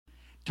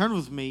Turn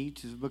with me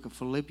to the book of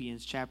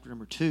Philippians, chapter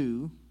number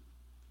 2.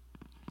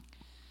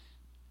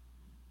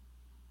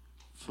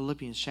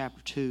 Philippians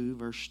chapter 2,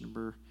 verse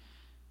number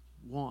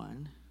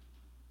 1.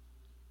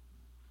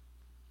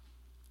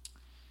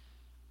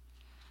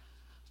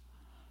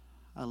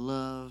 I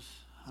love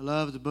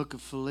the book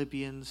of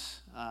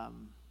Philippians. I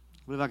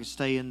believe I could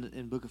stay in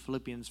the book of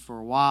Philippians for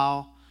a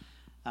while.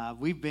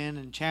 We've been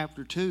in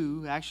chapter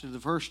 2, actually the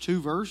first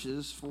 2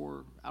 verses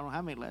for, I don't know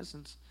how many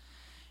lessons,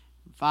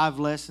 5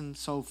 lessons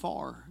so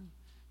far.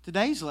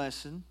 Today's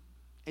lesson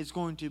is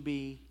going to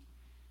be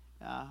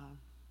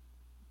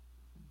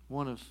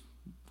one of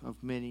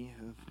many,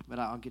 but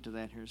I'll get to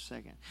that here in a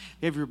second.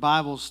 If you have your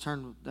Bibles,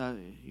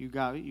 you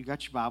got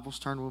your Bibles,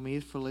 turn with me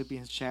to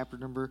Philippians chapter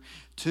number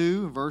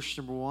 2, verse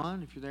number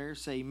 1. If you're there,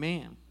 say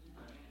amen.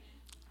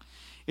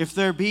 If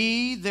there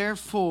be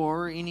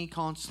therefore any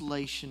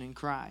consolation in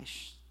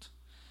Christ,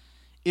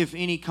 if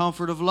any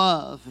comfort of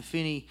love, if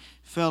any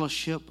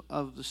fellowship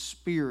of the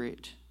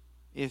Spirit,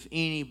 if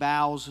any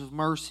bowels of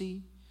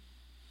mercy,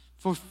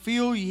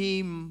 fulfill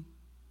ye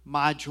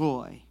my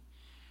joy,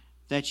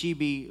 that ye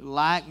be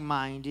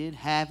like-minded,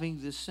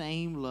 having the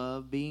same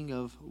love, being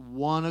of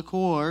one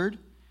accord,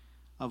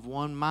 of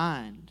one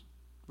mind.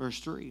 Verse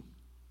 3.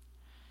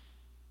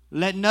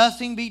 Let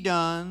nothing be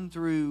done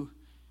through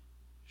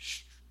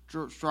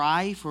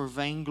strife or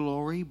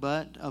vainglory,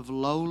 but of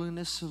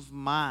lowliness of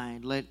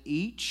mind. Let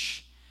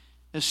each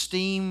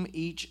esteem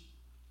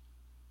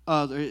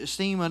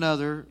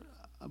another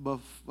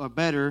above or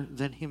better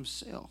than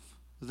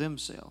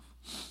themselves.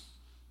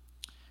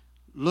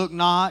 Look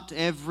not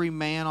every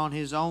man on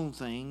his own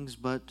things,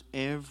 but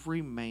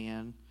every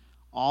man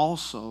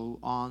also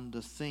on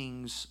the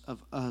things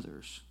of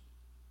others.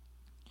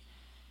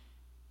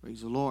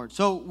 Praise the Lord.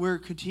 So we're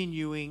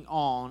continuing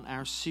on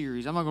our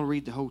series. I'm not going to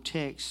read the whole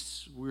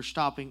text. We're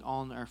stopping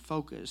on our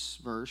focus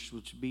verse,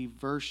 which would be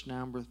verse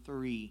number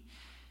 3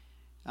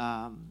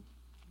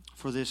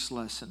 for this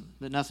lesson.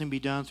 Let nothing be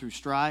done through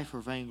strife or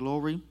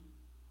vainglory,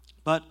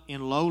 but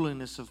in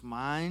lowliness of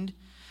mind.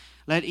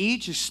 Let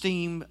each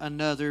esteem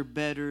another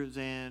better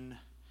than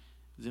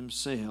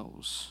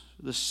themselves.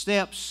 The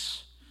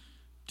steps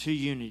to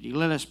unity.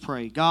 Let us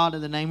pray. God,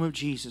 in the name of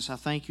Jesus, I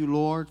thank you,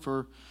 Lord,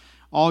 for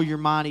all your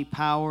mighty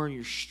power and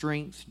your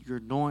strength, your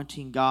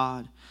anointing,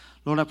 God.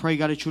 Lord, I pray,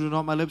 God, that you would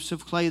anoint my lips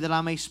of clay, that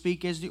I may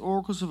speak as the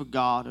oracles of a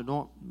God.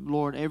 Anoint,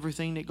 Lord,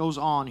 everything that goes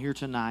on here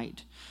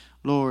tonight.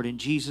 Lord, in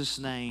Jesus'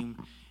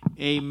 name,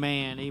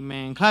 amen.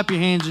 Amen. Clap your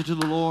hands into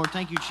the Lord.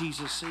 Thank you,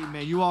 Jesus.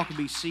 Amen. You all can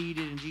be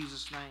seated in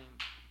Jesus' name.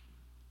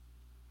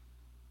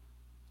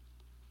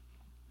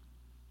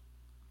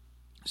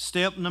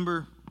 Step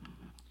number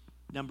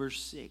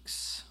 6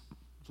 is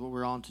what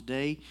we're on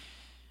today.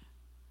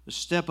 The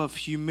step of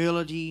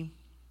humility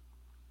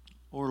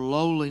or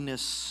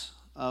lowliness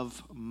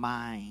of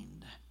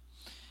mind.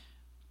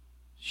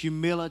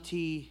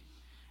 Humility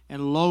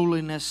and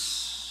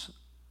lowliness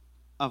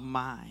of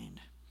mind.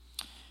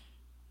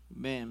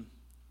 Man,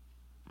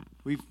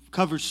 we've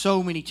covered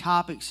so many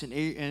topics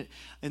in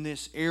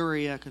this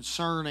area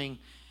concerning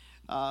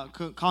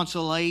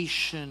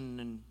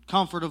consolation and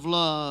comfort of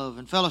love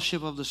and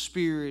fellowship of the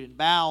Spirit and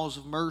bowels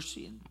of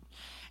mercy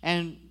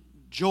and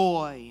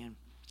joy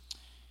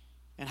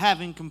and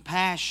having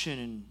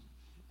compassion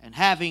and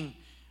having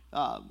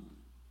love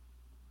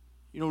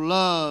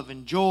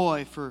and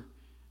joy for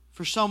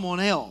someone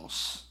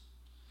else.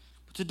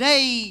 But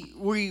today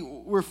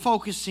we're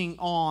focusing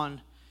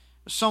on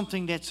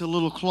something that's a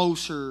little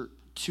closer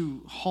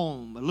to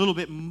home, a little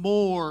bit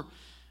more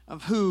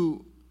of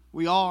who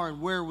we are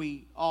and where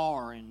we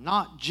are, and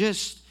not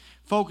just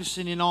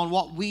focusing in on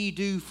what we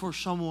do for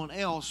someone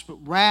else, but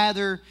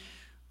rather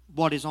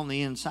what is on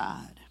the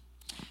inside.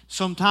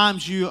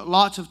 Sometimes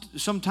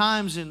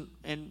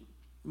and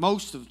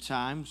most of the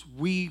times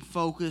we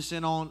focus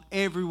in on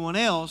everyone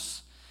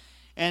else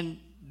and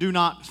do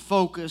not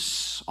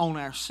focus on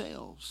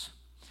ourselves.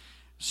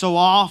 So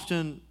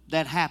often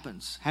that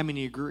happens. How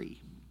many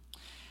agree?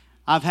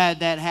 I've had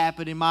that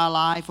happen in my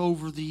life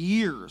over the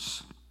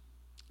years.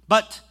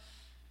 But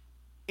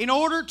in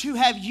order to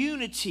have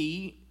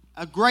unity,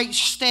 a great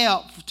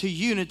step to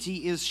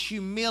unity is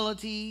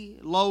humility,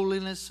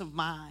 lowliness of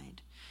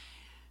mind.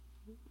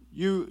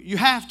 You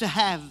have to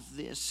have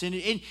this. And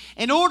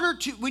in order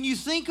to, when you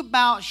think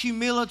about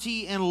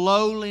humility and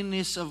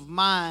lowliness of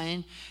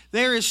mind,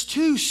 there is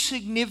 2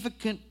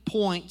 significant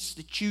points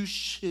that you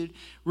should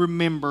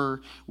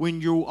remember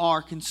when you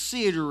are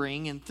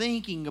considering and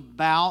thinking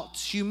about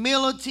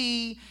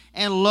humility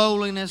and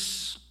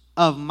lowliness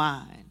of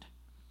mind.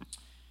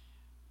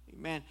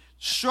 Amen.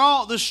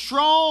 The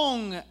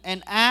strong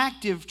and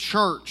active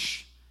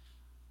church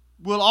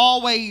will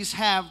always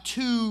have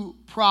 2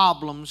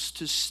 problems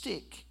to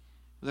stick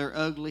their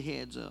ugly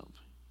heads up.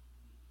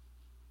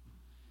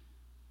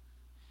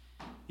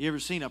 You ever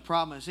seen a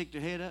problem that stick their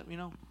head up,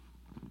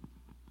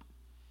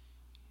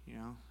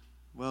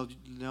 Well,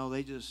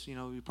 they just,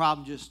 your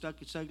problem just stuck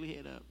its ugly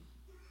head up.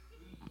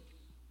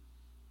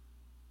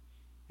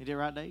 Is that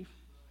right, Dave?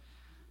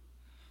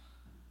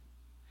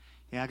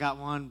 Yeah, I got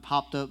one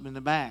popped up in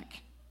the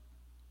back.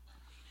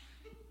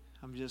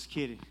 I'm just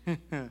kidding.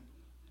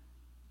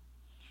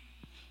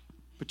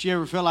 But you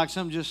ever feel like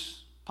something just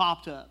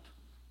popped up?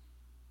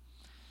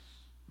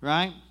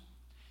 Right?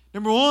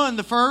 Number one,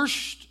 the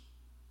first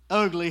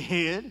ugly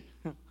head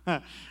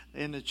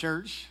in the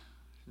church,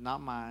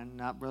 not mine,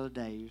 not Brother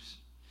Dave's,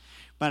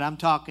 but I'm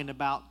talking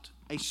about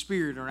a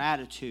spirit or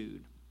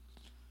attitude.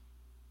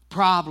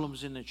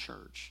 Problems in the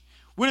church.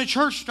 When a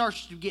church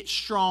starts to get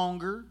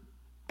stronger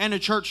and a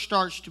church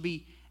starts to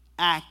be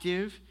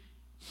active,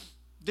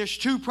 there's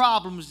two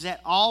problems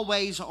that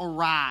always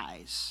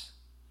arise: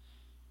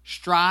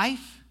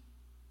 strife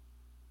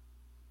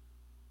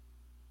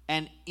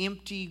and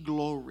empty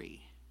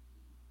glory.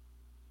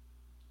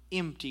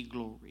 Empty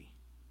glory.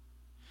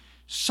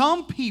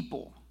 Some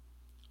people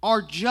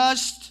are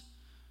just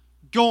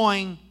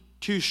going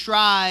to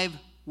strive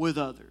with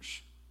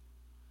others.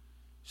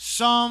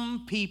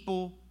 Some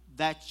people,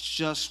 that's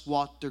just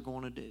what they're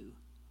going to do.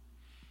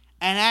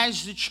 And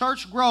as the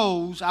church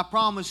grows, I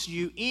promise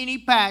you, any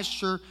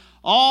pastor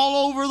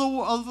all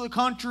over the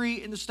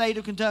country in the state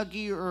of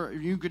Kentucky, or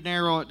you could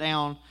narrow it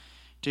down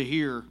to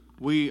here,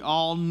 we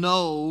all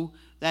know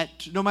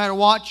that no matter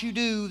what you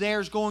do,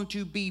 there's going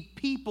to be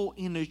people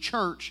in the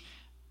church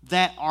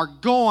that are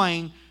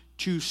going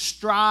to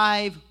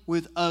strive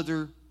with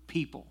other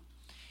people.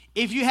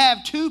 If you have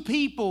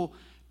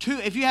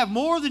if you have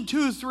more than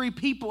 2 or 3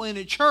 people in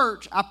a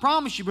church, I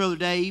promise you, Brother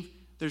Dave,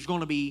 there's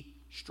going to be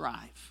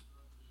strife.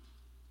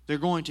 There's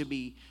going to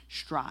be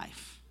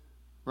strife.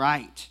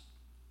 Right?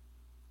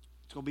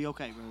 It's going to be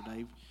okay, Brother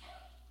Dave.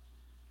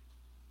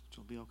 It's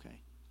going to be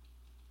okay.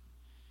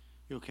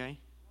 You okay?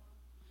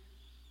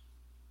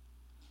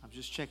 I'm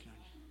just checking on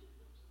you.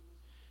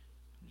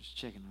 I'm just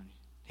checking on you.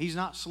 He's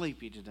not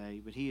sleepy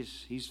today, but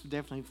he's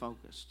definitely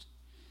focused.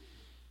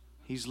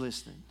 He's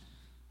listening.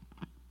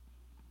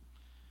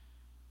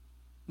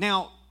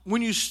 Now,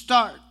 when you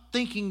start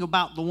thinking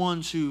about the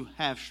ones who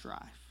have strife,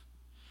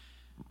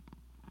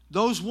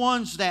 those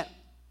ones that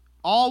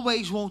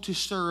always want to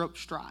stir up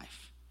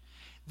strife,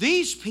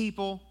 these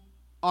people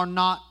are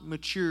not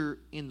mature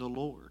in the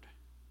Lord.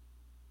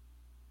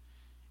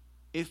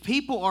 If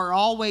people are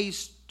always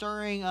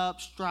stirring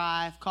up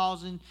strife,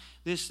 causing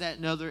this, that,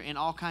 and other, and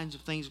all kinds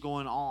of things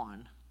going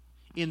on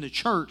in the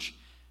church,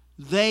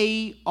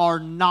 they are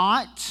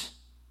not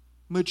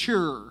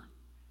mature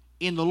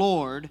in the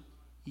Lord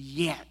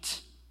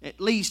yet. At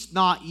least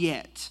not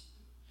yet.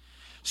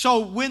 So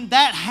when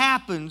that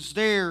happens,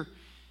 they are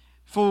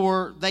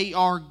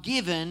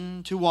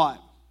given to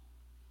what?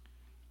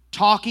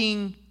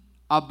 Talking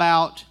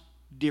about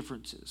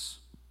differences.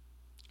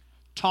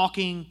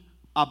 Talking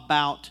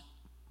about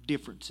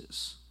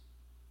differences.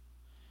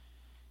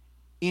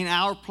 In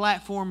our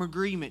platform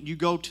agreement, you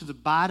go to the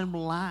bottom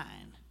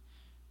line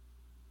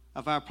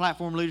of our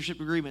platform leadership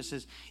agreement. It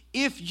says,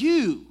 if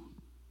you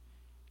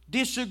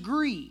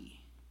disagree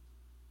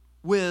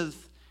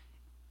with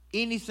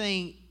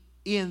anything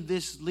in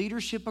this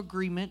leadership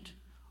agreement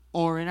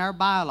or in our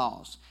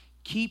bylaws,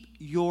 keep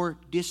your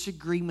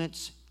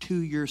disagreements to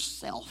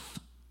yourself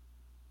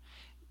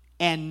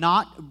and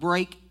not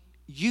break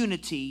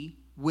unity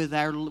with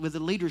the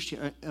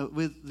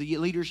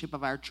leadership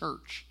of our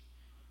church.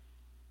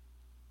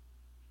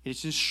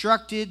 It's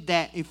instructed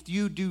that if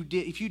you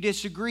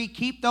disagree,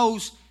 keep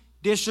those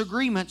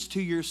disagreements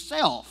to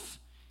yourself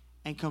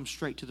and come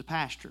straight to the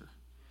pastor.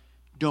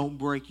 Don't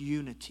break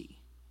unity.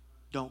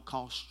 Don't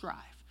cause strife.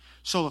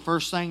 So the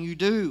first thing you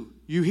do,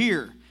 you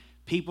hear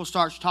people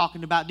start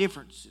talking about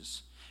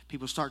differences.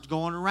 People start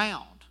going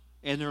around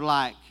and they're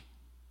like,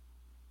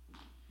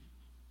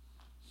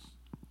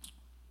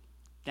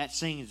 that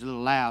singing's a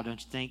little loud,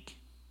 don't you think?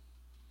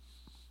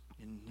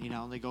 And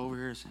they go over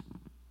here and say,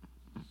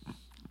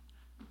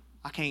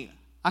 I can't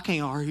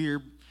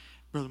hear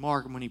Brother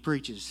Marcum when he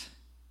preaches.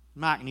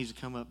 Mike needs to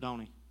come up,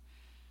 don't he?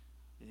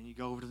 And then you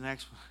go over to the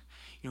next one.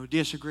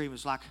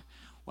 Disagreements like,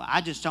 well,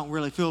 I just don't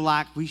really feel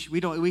like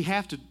we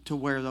have to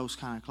wear those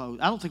kind of clothes.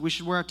 I don't think we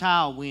should wear a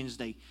tie on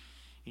Wednesday.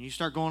 And you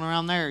start going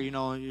around there,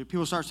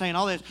 people start saying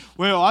all this.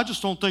 Well, I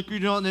just don't think,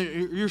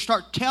 you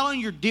start telling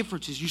your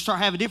differences. You start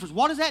having differences.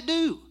 What does that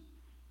do?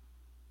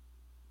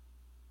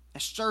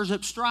 That stirs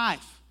up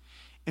strife.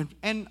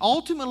 And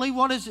ultimately,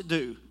 what does it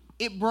do?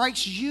 It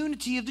breaks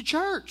unity of the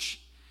church.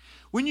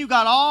 When you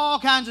got all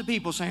kinds of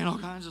people saying all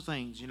kinds of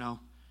things,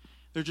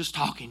 they're just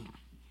talking.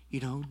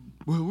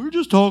 Well, we're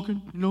just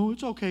talking.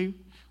 It's okay.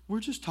 We're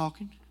just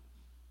talking.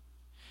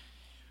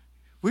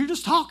 We're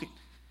just talking.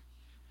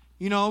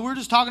 We're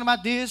just talking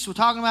about this, we're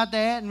talking about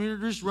that, and we're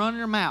just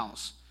running our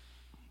mouths.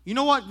 You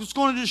know what's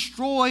going to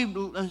destroy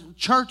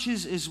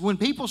churches is when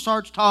people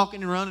start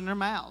talking and running their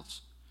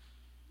mouths.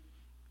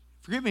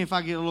 Forgive me if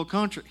I get a little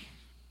country.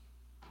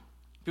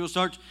 People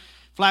start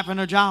flapping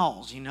their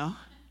jaws, and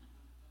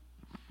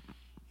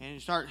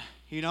start,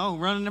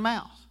 running their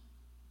mouth.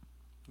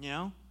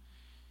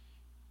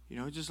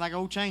 Just like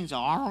old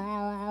chainsaw.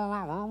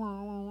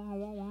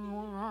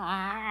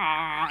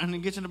 And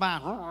it gets in the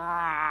bind.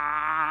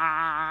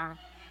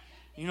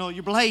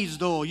 Your blade's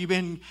dull. You've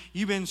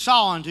been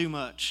sawing too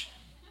much.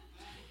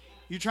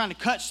 You're trying to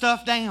cut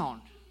stuff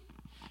down.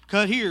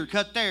 cut here,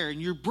 cut there,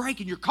 and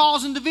you're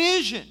causing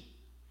division.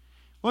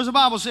 What does the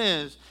Bible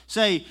says?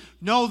 Say,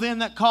 know them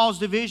that cause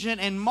division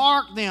and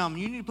mark them.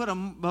 You need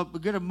to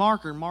get a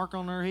marker and mark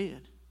on their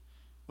head.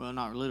 Well,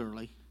 not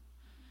literally.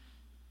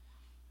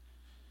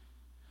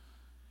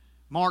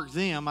 Mark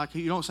them. Like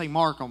you don't say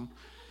mark them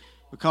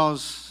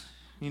because,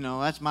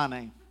 that's my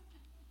name.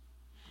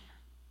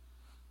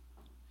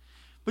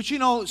 But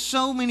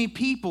so many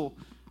people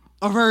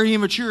are very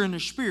immature in their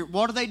spirit.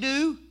 What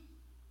do?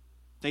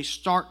 They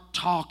start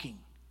talking.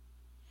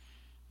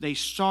 They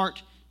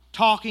start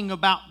talking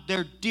about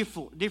their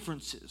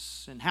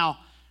differences and how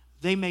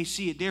they may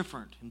see it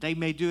different and they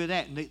may do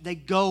that, and they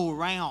go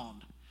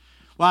around.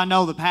 Well, I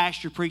know the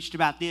pastor preached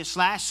about this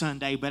last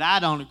Sunday, but I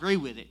don't agree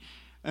with it.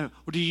 Well,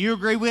 do you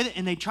agree with it?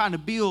 And they're trying to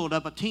build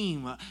up a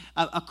team,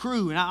 a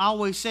crew. And I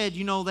always said,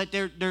 that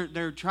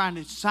they're trying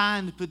to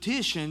sign the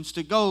petitions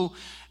to go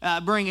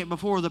bring it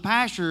before the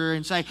pastor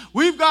and say,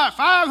 we've got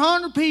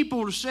 500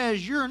 people that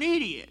says you're an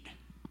idiot.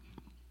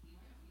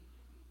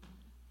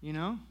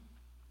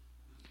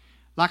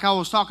 Like I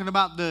was talking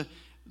about the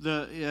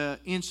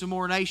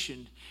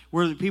insubordination,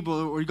 where the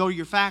people would go to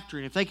your factory,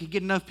 and if they could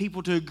get enough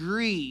people to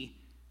agree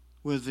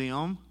with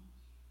them,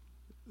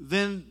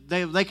 then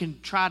they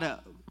can try to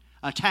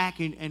attack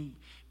and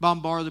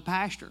bombard the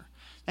pastor.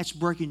 That's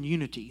breaking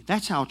unity.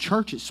 That's how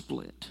churches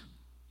split.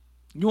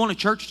 You want a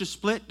church to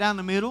split down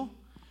the middle?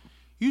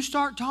 You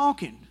start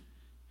talking.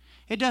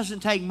 It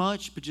doesn't take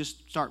much, but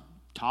just start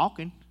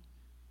talking.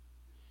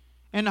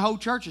 And the whole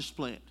church is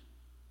split.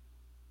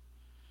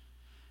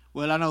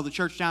 Well, I know the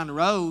church down the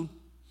road,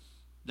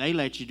 they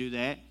let you do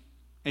that.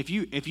 If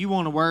you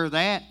want to wear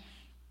that,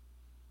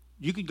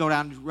 you could go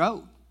down the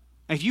road.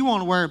 If you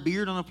want to wear a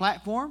beard on the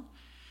platform,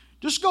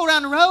 just go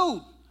down the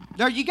road.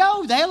 There you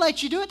go. They'll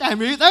let you do it.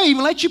 They'll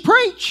even let you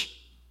preach.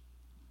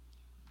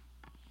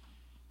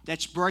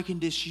 That's breaking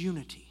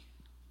disunity.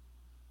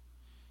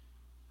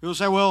 People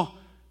say, well,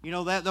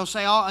 they'll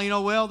say,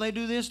 well, they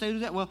do this, they do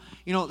that. Well,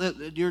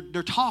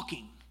 they're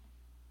talking.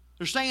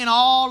 They're saying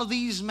all of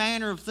these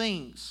manner of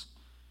things,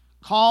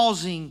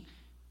 causing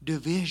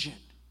division,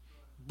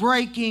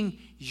 breaking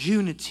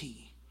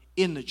unity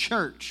in the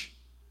church.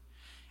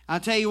 I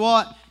tell you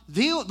what,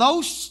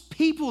 those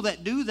people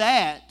that do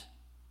that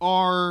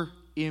are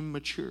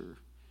immature.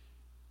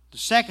 The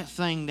second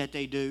thing that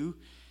they do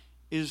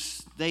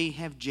is they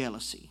have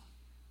jealousy.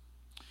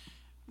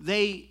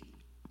 They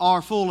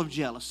are full of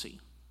jealousy.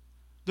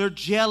 They're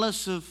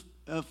jealous of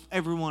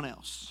everyone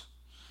else.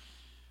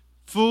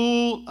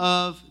 Full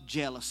of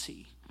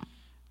jealousy.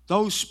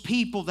 Those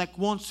people that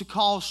wants to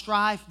cause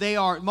strife,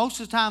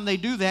 most of the time they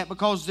do that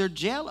because they're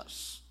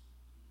jealous.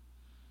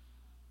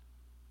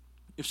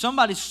 If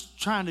somebody's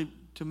trying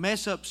to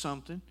mess up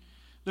something,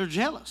 they're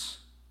jealous.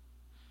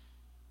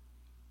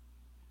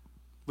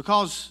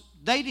 Because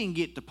they didn't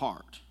get the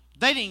part.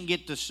 They didn't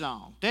get the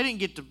song. They didn't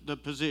get the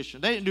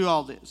position. They didn't do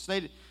all this.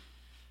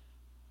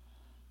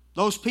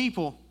 Those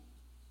people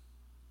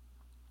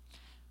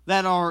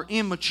that are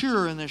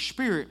immature in their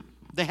spirit,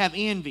 they have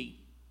envy.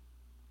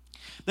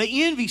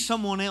 They envy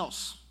someone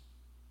else.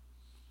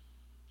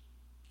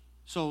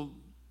 So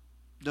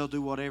they'll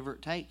do whatever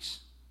it takes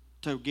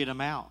to get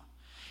them out.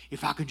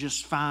 If I can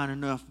just find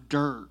enough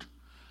dirt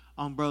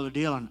on Brother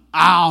Dylan,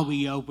 I'll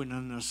be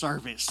opening the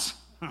service.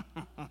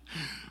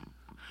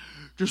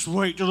 Just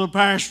wait till the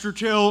pastor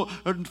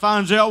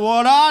finds out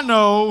what I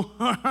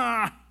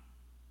know.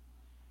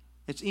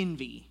 It's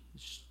envy,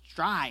 it's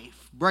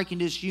strife, breaking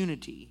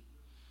disunity,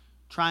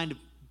 trying to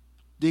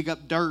dig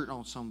up dirt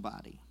on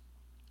somebody.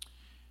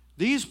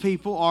 These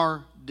people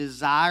are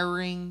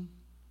desiring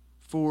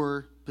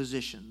for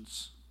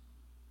positions.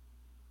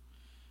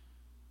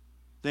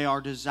 They are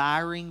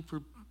desiring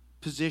for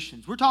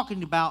positions. We're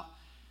talking about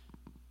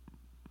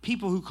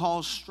people who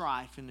cause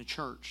strife in the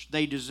church.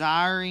 They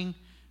desiring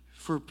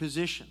for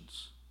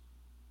positions.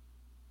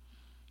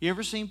 You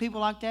ever seen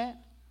people like that?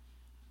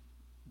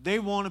 They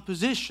want a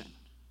position.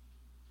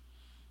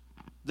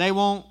 They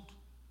want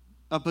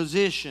a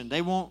position.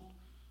 They want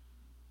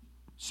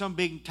some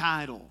big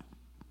title.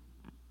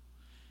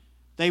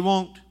 They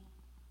want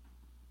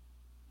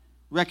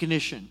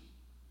recognition.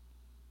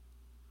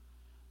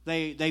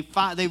 They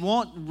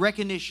want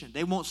recognition.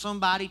 They want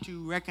somebody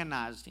to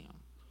recognize them.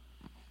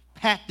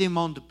 Pat them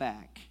on the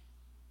back.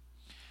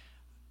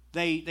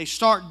 They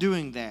start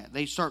doing that.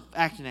 They start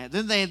acting that.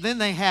 Then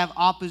they have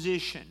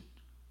opposition.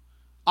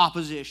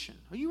 Opposition.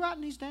 Are you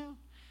writing these down?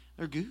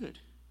 They're good.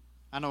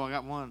 I know I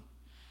got one.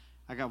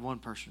 I got one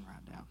person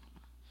write down.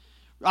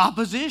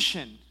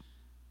 Opposition.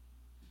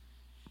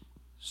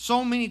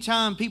 So many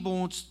times people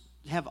want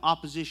to have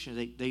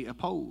opposition. They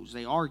oppose.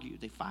 They argue.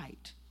 They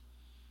fight.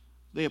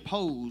 They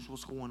oppose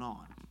what's going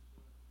on.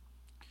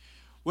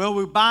 Well,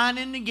 we're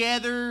binding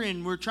together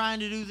and we're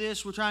trying to do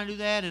this, we're trying to do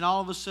that, and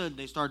all of a sudden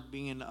they start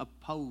being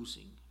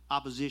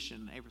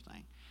opposition,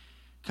 everything.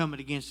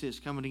 Coming against this,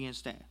 coming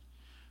against that.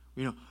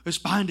 Let's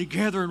bind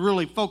together and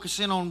really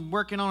focus in on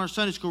working on our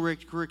Sunday school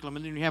curriculum,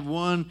 and then you have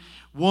one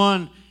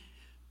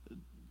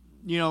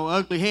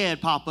ugly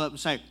head pop up and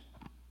say,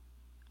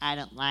 I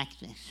don't like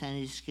the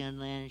Sunday school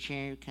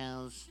literature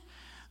because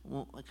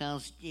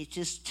it's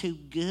just too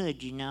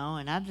good,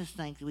 and I just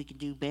think that we could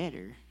do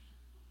better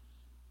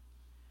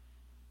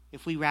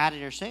if we write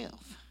it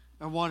ourselves.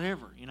 Or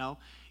whatever,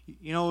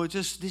 it's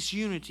just this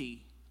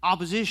unity,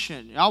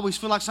 opposition. You always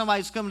feel like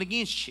somebody's coming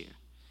against you.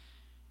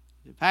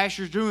 The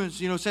pastor's doing,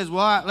 says,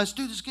 well, all right, let's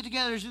do this, get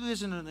together, let's do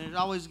this. And there's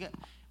always got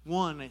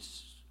one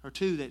or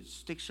two that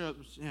sticks up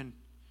and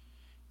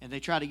they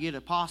try to get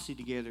a posse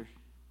together,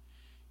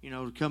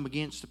 to come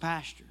against the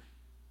pastor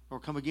or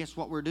come against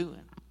what we're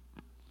doing.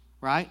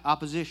 Right?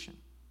 Opposition.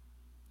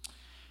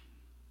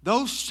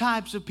 Those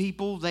types of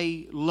people,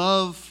 they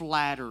love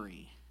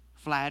flattering.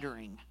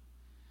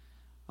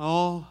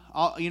 Oh,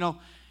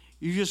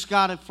 you just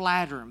got to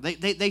flatter them.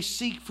 They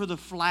seek for the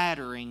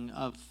flattering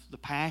of the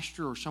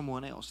pastor or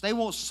someone else. They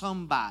want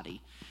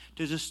somebody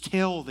to just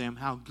tell them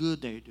how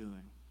good they're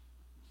doing.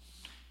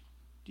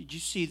 Did you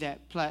see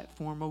that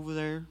platform over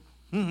there?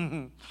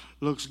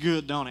 Looks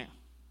good, don't it?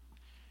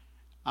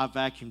 I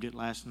vacuumed it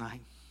last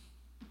night.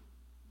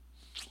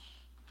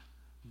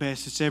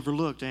 Best it's ever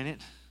looked, ain't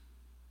it?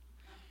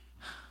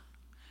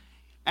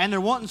 And they're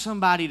wanting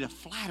somebody to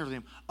flatter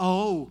them.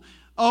 Oh,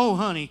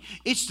 honey,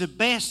 it's the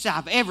best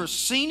I've ever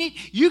seen it.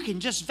 You can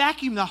just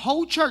vacuum the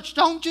whole church.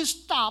 Don't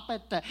just stop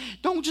at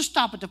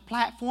the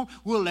platform.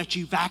 We'll let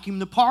you vacuum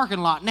the parking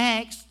lot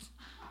next.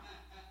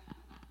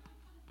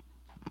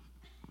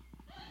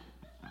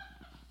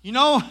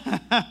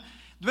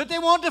 But they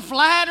want the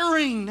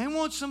flattering. They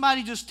want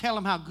somebody to just tell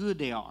them how good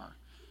they are.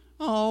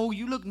 Oh,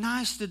 you look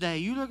nice today.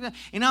 You look nice.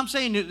 And I'm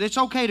saying it's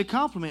okay to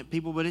compliment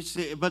people, but it's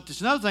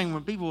another thing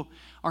when people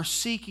are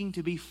seeking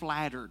to be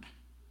flattered.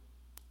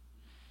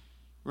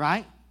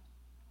 Right?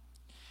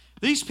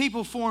 These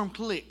people form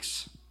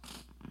cliques.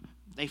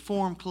 They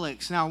form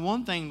cliques. Now,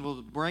 one thing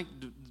will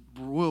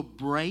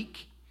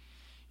break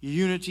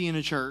unity in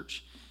a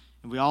church,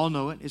 and we all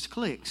know it, is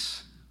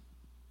cliques.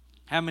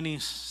 How many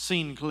have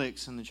seen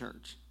cliques in the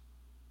church?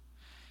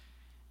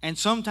 And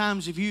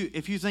sometimes if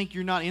you think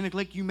you're not in a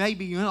clique, you may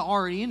be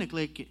already in a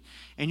clique,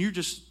 and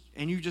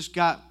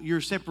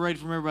you're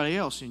separated from everybody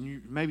else,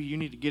 and maybe you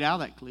need to get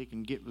out of that clique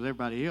and get with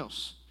everybody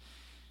else.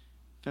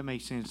 If that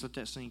makes sense, let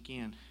that sink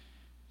in.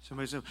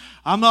 Somebody says,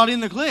 I'm not in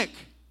the clique.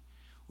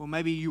 Well,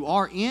 maybe you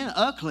are in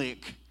a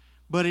clique,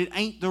 but it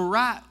ain't the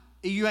right.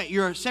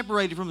 You're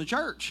separated from the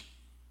church.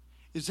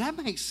 Does that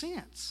make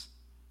sense?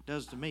 It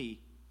does to me.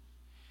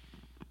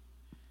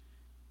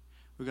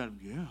 We got to,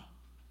 yeah,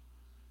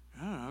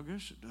 I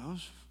guess it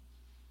does.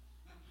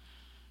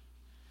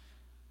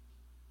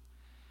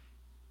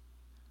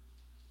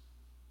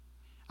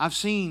 I've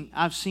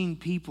seen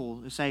people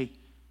that say,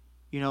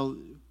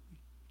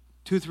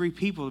 2 or 3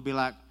 people would be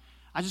like,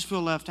 I just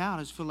feel left out.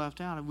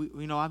 And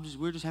we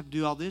just have to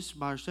do all this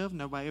by ourselves,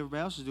 and everybody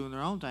else is doing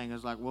their own thing. I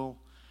was like, well,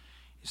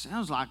 it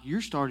sounds like you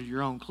started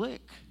your own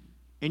clique,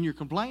 and you're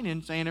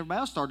complaining, saying everybody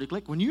else started a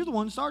clique when you're the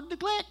one that started the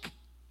clique.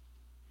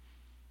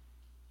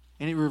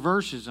 And it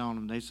reverses on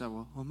them. They say,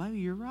 well, maybe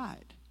you're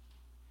right.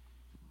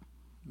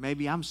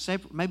 Maybe I'm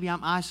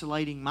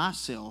isolating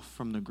myself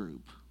from the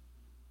group.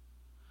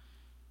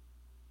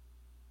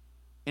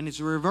 And it's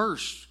a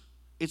reverse.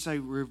 It's a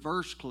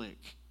reverse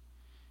clique.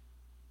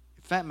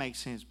 If that makes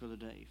sense, Brother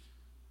Dave.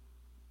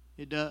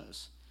 It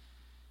does.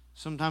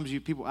 Sometimes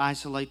people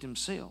isolate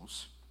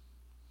themselves.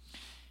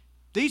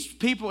 These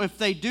people, if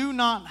they do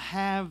not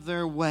have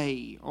their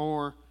way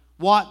or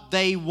what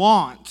they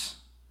want,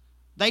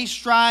 they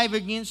strive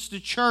against the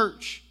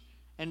church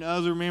and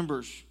other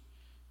members.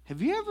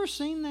 Have you ever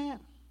seen that?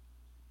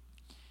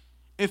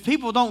 If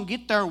people don't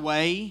get their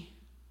way,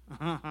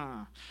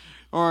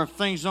 or if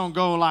things don't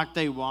go like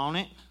they want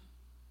it,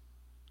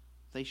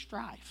 they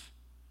strive.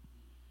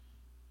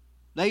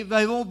 They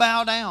won't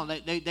bow down.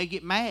 They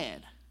get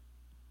mad.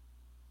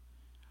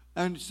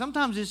 And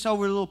sometimes it's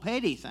over little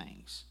petty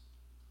things.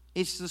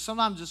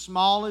 Sometimes the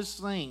smallest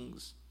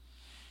things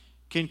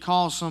can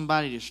cause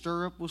somebody to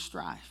stir up with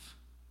strife.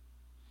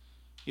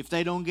 If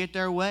they don't get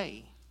their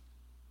way.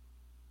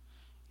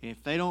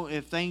 If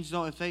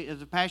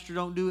the pastor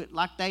don't do it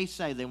like they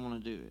say they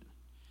want to do it,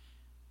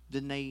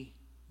 then they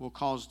will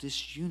cause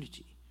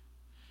disunity.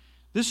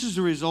 This is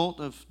the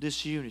result of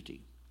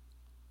disunity.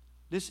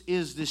 This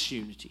is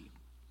disunity.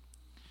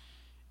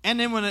 And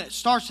then when it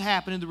starts to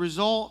happen, the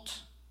result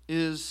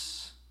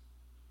is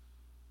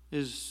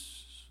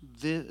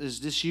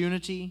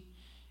disunity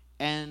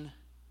and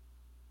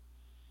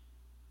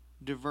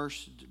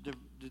diverseness.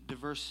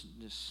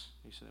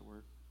 You say that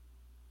word?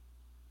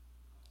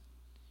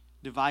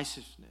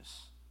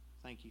 Divisiveness.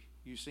 Thank you.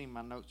 You've seen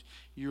my notes.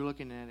 You're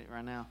looking at it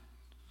right now.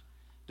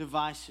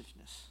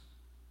 Divisiveness.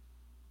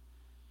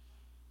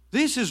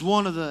 This is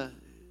one of the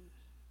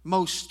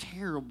most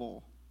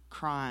terrible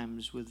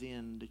crimes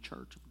within the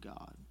church of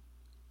God.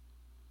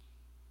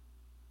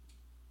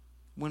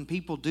 When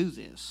people do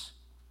this,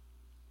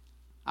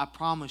 I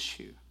promise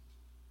you,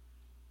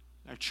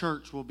 our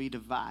church will be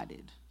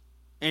divided.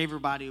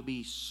 Everybody will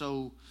be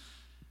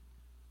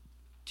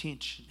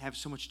have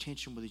so much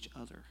tension with each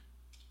other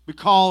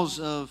because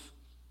of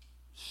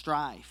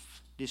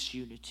strife,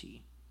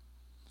 disunity.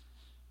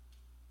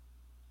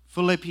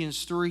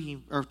 Philippians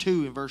 2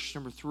 in verse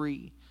number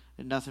 3.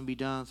 Let nothing be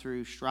done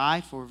through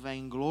strife or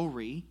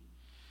vainglory,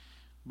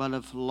 but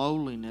of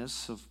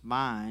lowliness of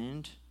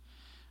mind.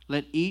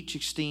 Let each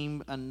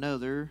esteem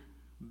another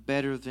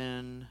better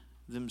than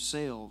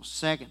themselves.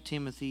 2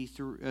 Timothy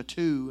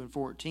 2 and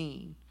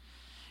 14.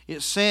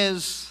 It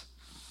says,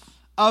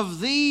 of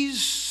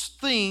these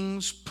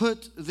things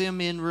put them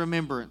in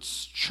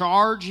remembrance,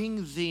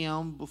 charging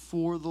them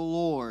before the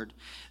Lord,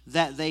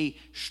 that they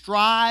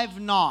strive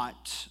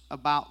not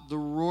about the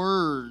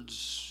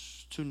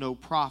words to no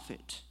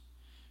profit,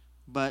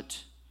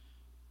 but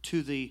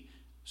to the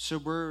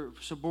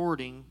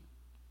subverting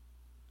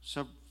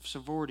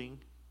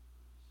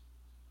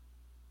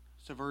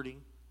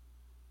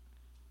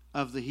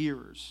of the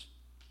hearers.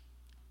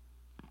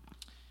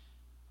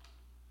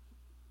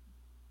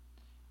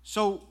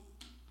 So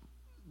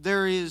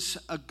there is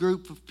a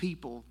group of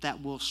people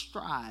that will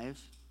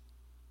strive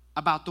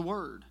about the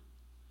word.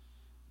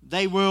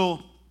 They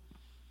will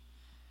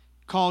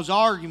cause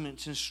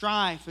arguments and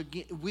strife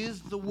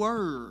with the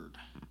word.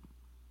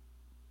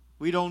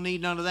 We don't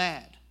need none of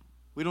that.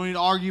 We don't need to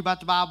argue about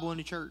the Bible in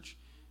the church.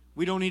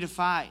 We don't need to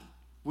fight.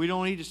 We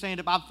don't need to stand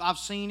up. I've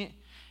seen it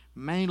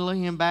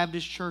mainly in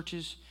Baptist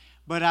churches,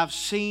 but I've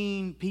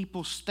seen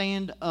people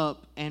stand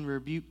up and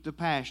rebuke the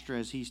pastor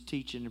as he's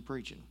teaching and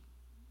preaching.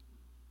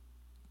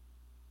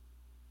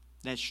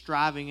 That's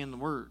striving in the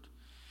word.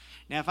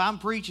 Now, if I'm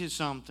preaching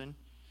something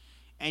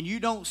and you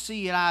don't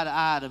see it eye to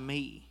eye to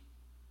me,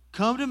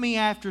 come to me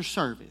after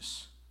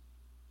service.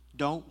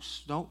 Don't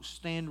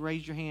stand,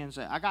 raise your hand and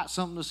say, I got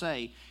something to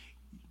say.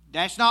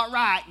 That's not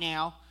right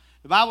now.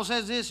 The Bible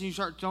says this, and you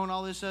start throwing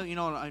all this up,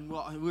 and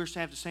we're just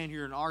have to stand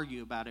here and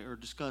argue about it or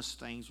discuss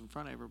things in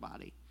front of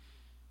everybody.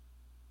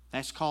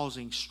 That's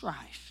causing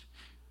strife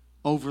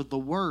over the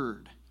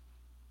word.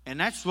 And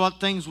that's what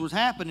things was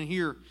happening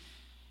here.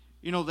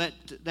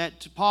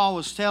 That Paul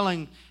was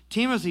telling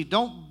Timothy,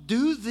 don't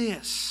do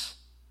this.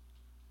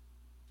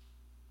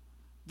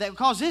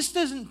 Because this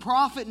doesn't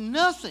profit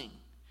nothing.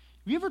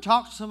 Have you ever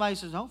talked to somebody who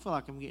says, I don't feel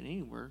like I'm getting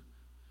anywhere?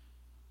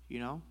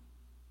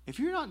 If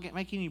you're not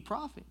making any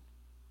profit,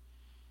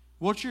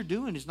 what you're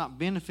doing is not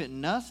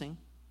benefiting nothing.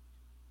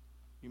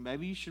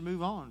 Maybe you should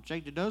move on.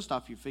 Shake the dust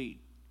off your feet.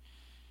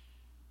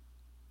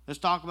 Let's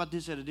talk about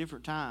this at a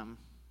different time.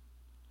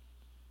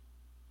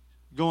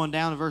 Going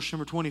down to verse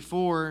number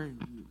 24,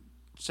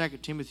 2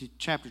 Timothy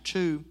chapter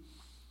 2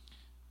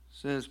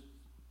 says,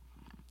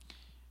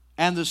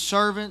 and the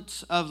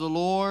servants of the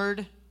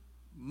Lord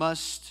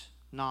must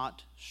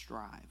not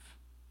strive,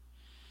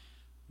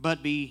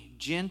 but be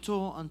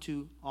gentle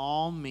unto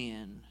all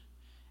men,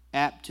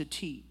 apt to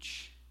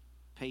teach,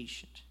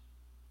 patient.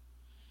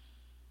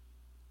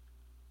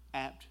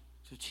 Apt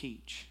to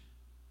teach.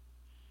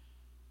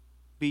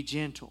 Be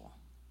gentle.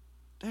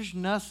 There's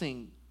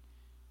nothing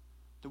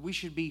that we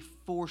should be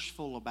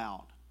forceful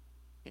about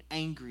and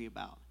angry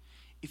about.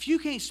 If you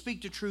can't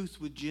speak the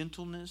truth with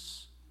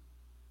gentleness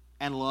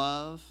and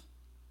love,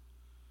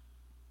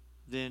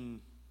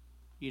 then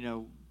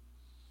you're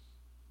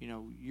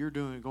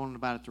going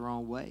about it the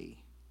wrong way.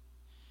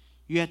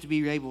 You have to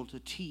be able to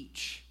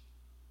teach.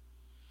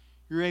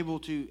 You're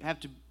have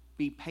to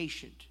be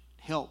patient,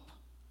 help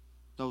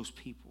those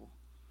people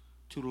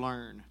to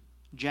learn.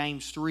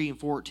 James 3 and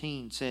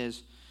 14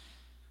 says,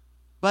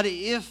 but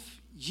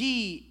if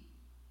ye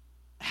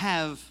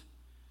have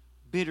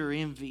bitter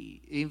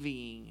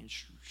envying and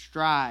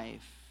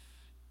strife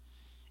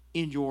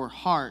in your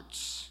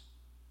hearts,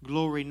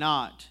 glory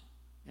not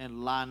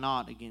and lie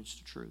not against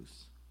the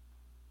truth.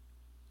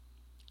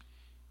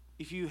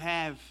 If you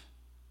have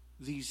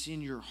these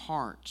in your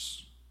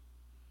hearts,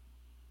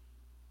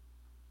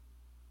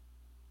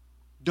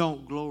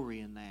 don't glory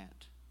in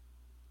that.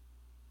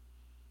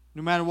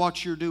 No matter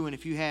what you're doing,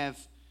 if you have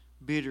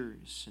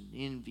bitterness and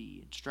envy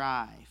and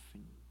strife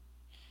and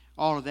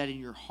all of that in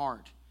your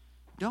heart,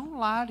 don't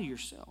lie to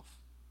yourself.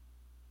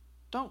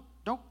 Don't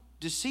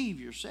deceive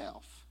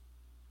yourself.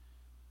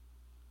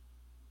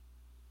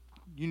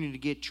 You need to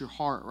get your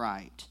heart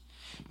right.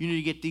 You need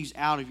to get these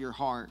out of your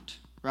heart,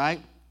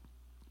 right?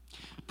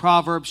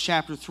 Proverbs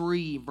chapter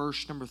 3,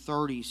 verse number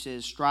 30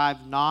 says,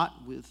 strive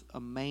not with a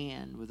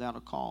man without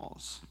a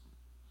cause.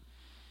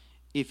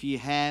 If he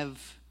have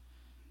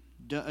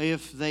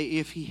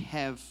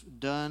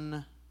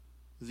done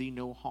thee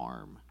no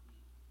harm.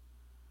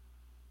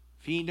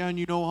 If he ain't done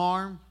you no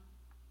harm,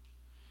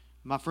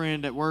 my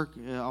friend at work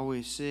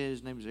always says,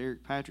 his name is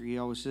Eric Patrick, he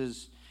always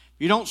says,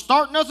 if you don't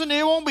start nothing,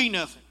 there won't be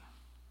nothing.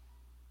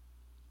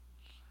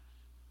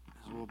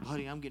 I said, well,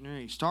 buddy, I'm getting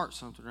ready to start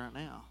something right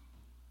now.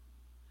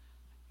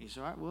 He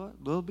said, all right, well,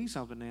 there'll be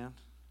something then.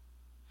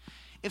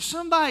 If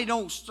somebody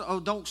don't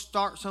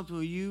start something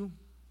with you,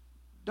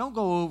 don't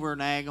go over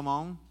and egg them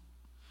on.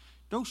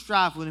 Don't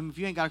strive with him if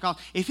you ain't got a cause.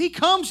 If he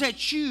comes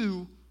at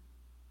you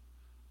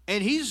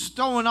and he's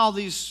throwing all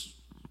these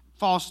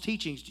false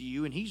teachings to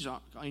you and he's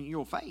in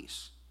your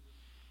face,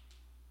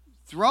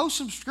 throw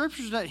some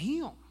scriptures at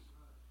him.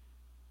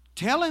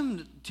 Tell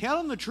him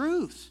the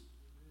truth.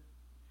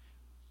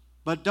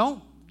 But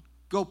don't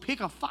go pick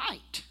a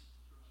fight.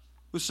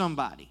 with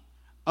somebody.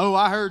 Oh,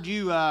 I heard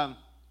you.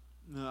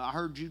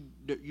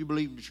 You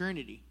believe in the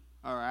Trinity.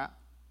 All right.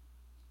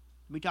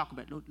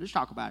 Let's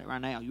talk about it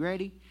right now. You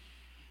ready?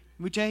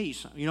 Let me tell you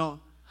something.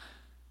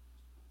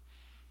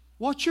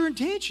 What's your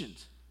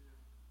intentions?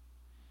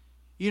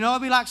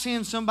 It'd be like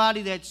seeing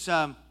somebody that's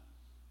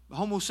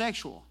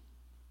homosexual,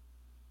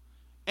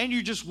 and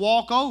you just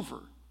walk over.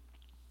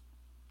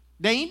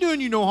 They ain't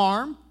doing you no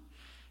harm.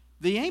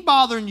 They ain't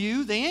bothering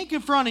you. They ain't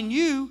confronting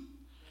you.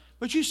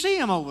 But you see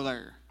them over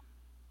there.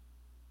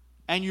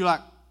 And you're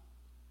like,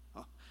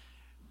 oh,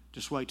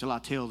 just wait till I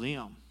tell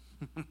them.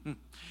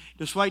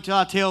 Just wait till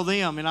I tell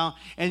them,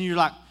 And you're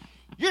like,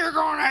 you're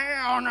going to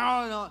hell.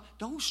 No.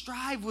 Don't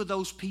strive with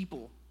those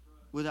people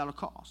without a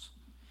cause.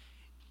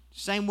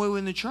 Same way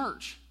in the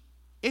church.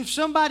 If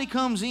somebody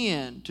comes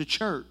in to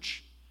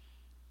church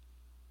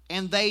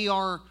and they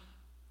are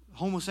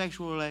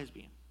homosexual or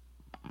lesbian,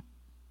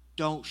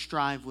 don't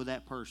strive with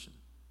that person.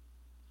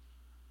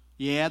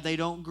 Yeah, they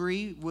don't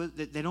agree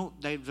with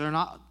they're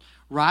not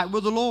right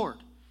with the Lord.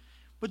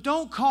 But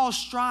don't cause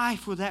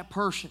strife with that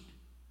person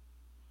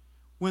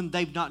when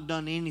they've not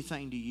done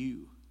anything to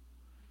you.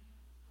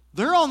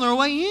 They're on their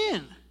way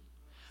in.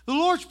 The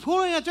Lord's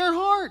pulling at their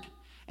heart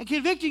and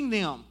convicting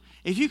them.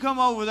 If you come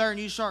over there and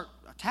you start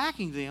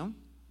attacking them,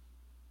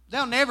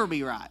 they'll never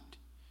be right.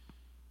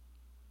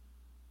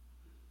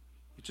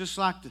 It's just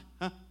like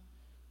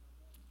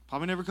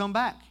probably never come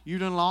back. You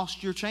done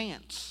lost your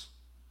chance.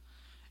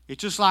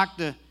 It's just like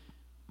the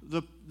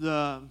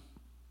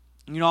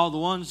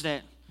ones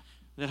that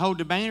hold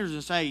the banners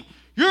and say,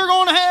 you're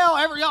going to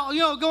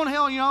hell, going to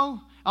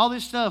hell, all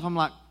this stuff. I'm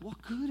like,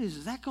 what good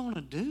is that going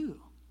to do?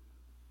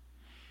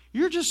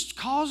 You're just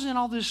causing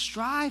all this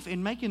strife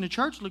and making the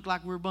church look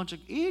like we're a bunch of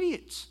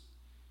idiots.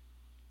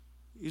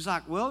 He's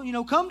like, well,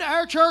 come to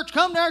our church,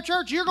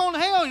 you're going to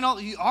hell.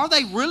 Are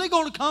they really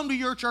going to come to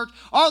your church?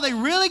 Are they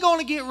really going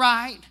to get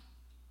right?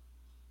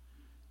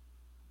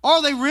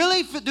 Are they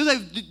really,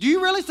 do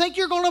you really think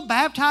you're going to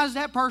baptize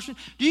that person?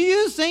 Do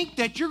you think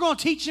that you're going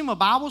to teach them a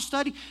Bible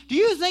study? Do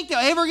you think they'll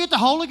ever get the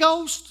Holy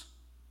Ghost?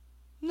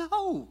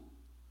 No.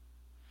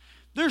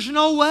 There's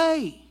no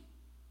way.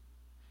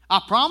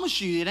 I promise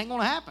you it ain't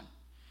going to happen.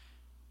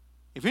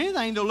 If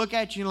anything, they'll look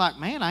at you like,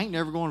 man, I ain't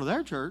never going to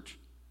their church.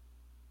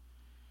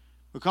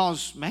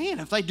 Because, man,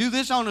 if they do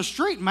this on the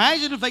street,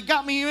 imagine if they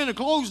got me in the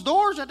closed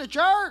doors at the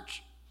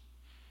church.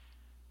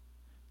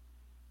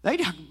 They'd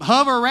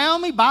hover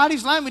around me, body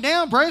slam me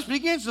down, press me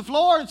against the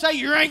floor, and say,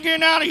 you ain't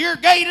getting out of here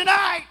gay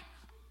tonight.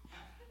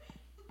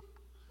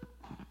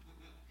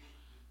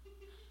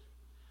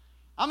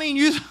 I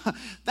mean,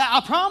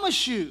 I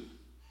promise you.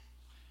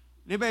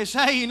 Anybody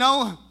say, you're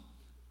going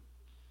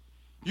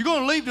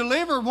to leave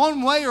delivered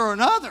one way or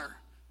another.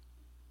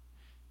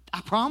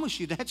 I promise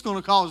you that's going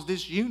to cause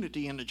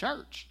disunity in the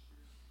church.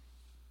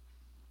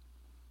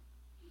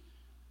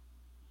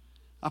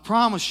 I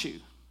promise you.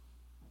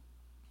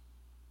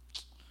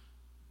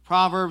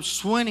 Proverbs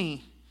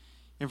 20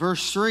 in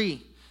verse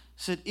 3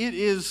 said, it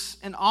is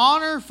an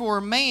honor for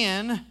a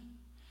man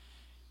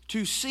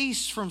to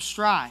cease from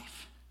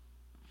strife,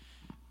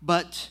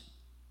 but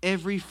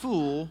every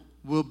fool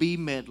will be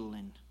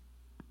meddling.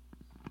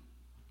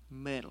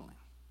 Meddling.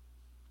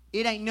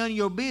 It ain't none of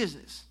your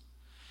business.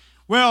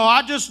 Well,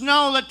 I just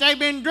know that they've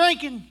been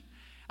drinking.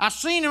 I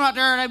seen them out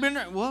there. They've been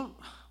drinking. Well,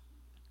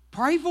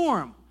 pray for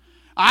them.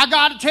 I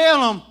got to tell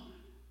them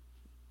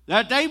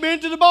that they've been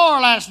to the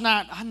bar last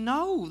night. I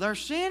know, they're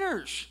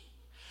sinners.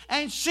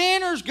 And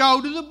sinners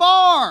go to the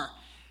bar.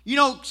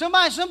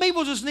 Some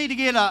people just need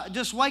to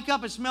just wake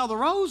up and smell the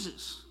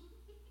roses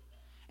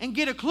and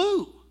get a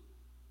clue.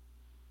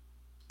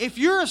 If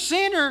you're a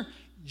sinner,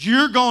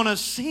 you're going to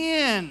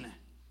sin.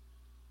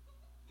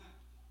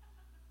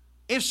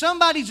 If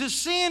somebody's a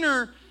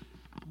sinner,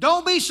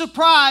 don't be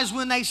surprised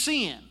when they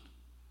sin.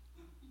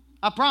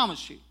 I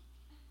promise you.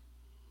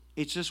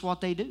 It's just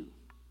what they do.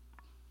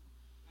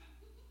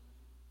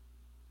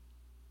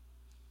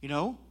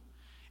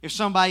 If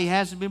somebody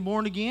hasn't been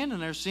born again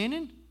and they're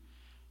sinning,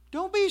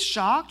 don't be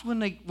shocked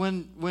when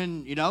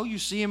you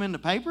see them in the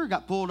paper,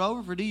 got pulled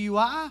over for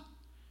DUI.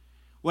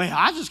 Well,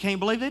 I just can't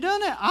believe they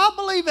done that. I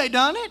believe they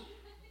done it.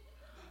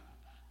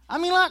 I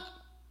mean, like,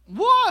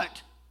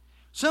 what?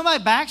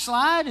 Somebody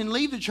backslide and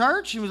leave the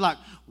church and was like,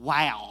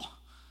 wow,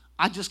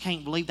 I just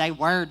can't believe they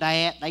were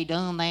that, they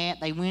done that,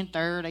 they went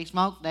there, they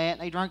smoked that,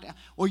 they drank that.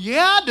 Well,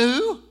 yeah, I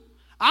do.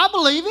 I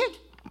believe it.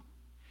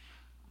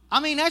 I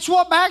mean, that's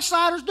what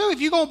backsliders do.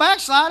 If you're going to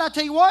backslide, I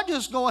tell you what,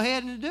 just go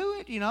ahead and do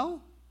it,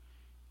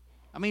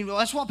 I mean,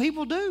 that's what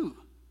people do.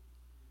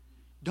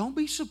 Don't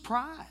be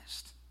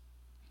surprised.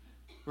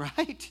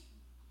 Right?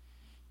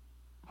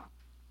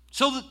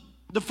 So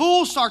the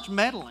fool starts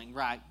meddling,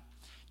 right?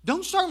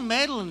 Don't start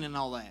meddling in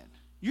all that.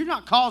 You're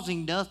not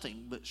causing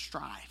nothing but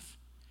strife.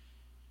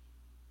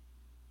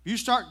 You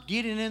start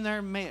getting in there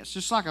and mess,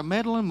 just like a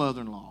meddling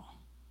mother-in-law.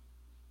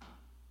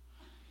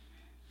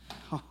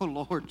 Oh,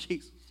 Lord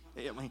Jesus.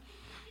 Help me.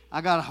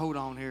 I got to hold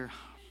on here.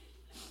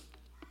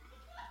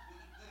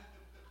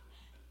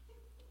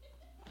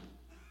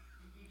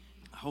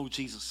 Oh,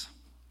 Jesus.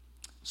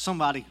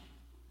 Somebody,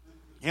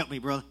 help me,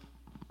 brother.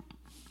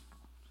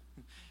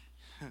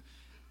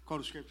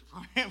 Quote a scripture.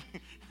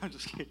 I'm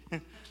just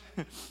kidding.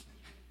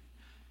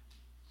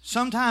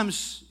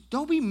 Sometimes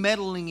don't be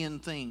meddling in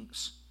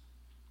things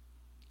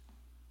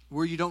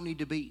where you don't need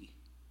to be.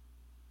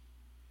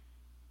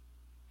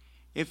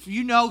 If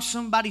you know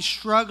somebody's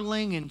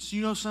struggling and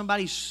you know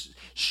somebody's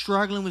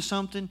struggling with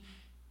something,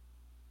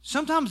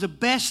 sometimes the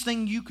best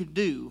thing you could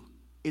do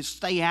is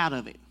stay out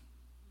of it.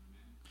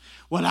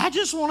 Well, I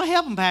just want to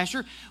help them,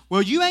 Pastor.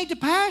 Well, you ain't the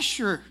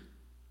pastor.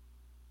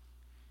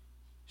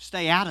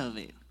 Stay out of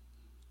it.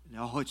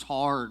 No, it's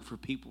hard for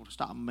people to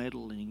stop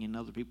meddling in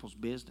other people's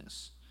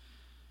business.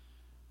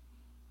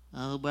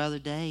 Oh, Brother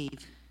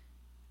Dave,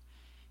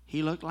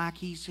 he looked like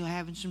he's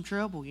having some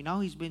trouble. You know,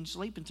 he's been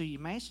sleeping through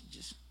your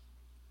messages.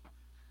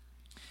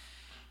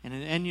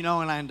 And you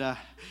know, and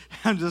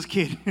I'm just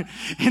kidding.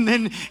 And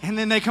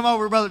then they come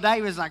over, Brother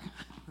David's like,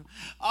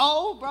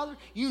 oh, brother,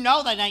 you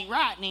know that ain't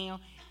right now.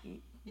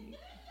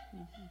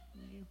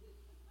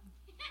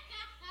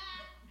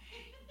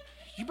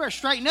 You better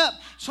straighten up.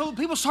 So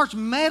people start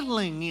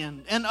meddling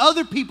in, and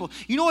other people.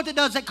 You know what that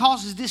does? That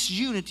causes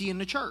disunity in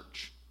the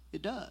church.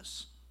 It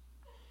does.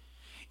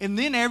 And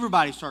then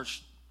everybody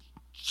starts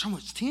so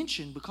much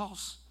tension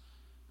because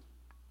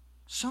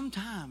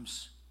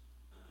sometimes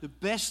the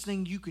best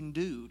thing you can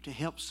do to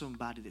help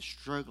somebody that's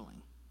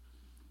struggling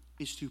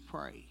is to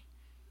pray.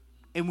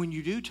 And when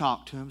you do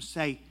talk to them,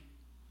 say,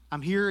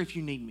 I'm here if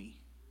you need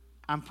me.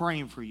 I'm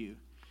praying for you.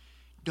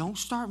 Don't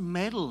start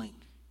meddling.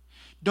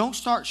 Don't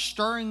start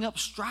stirring up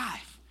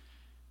strife.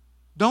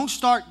 Don't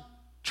start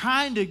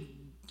trying to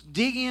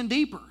dig in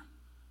deeper.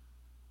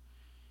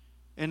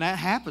 And that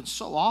happens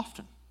so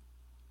often.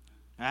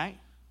 Right?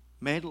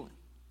 Meddling.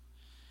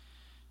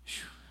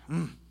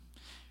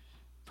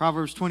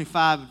 Proverbs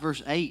 25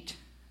 verse 8.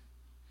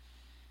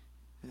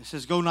 It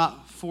says, go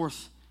not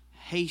forth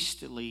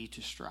hastily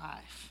to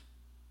strife,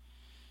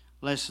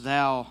 lest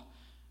thou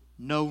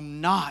know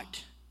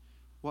not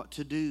what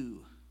to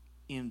do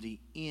in the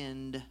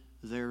end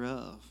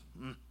thereof.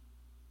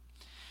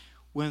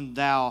 When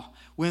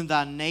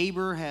thy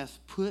neighbor hath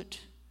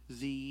put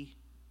thee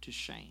to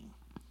shame.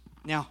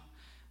 Now,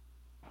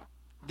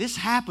 this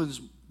happens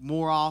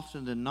more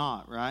often than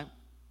not, right?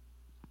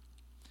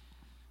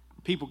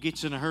 People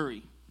gets in a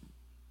hurry.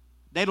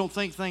 They don't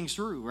think things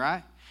through,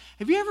 right?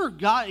 Have you ever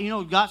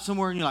got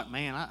somewhere and you're like,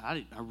 man,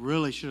 I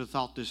really should have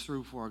thought this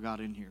through before I got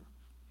in here.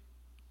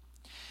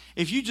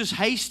 If you just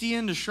hasty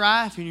into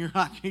strife and you're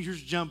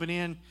just jumping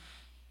in,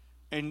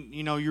 and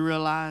you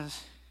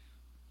realize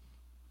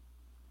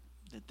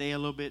that they're a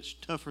little bit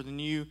tougher than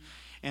you,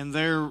 and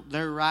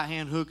their right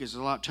hand hook is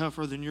a lot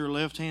tougher than your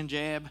left hand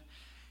jab.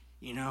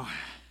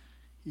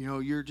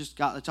 You're just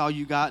that's all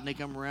you got, and they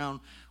come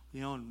around,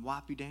 and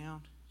wipe you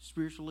down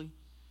spiritually.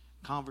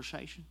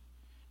 Conversation.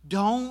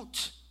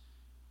 Don't.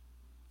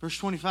 Verse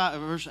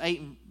 25, verse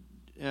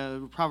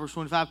 8, Proverbs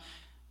 25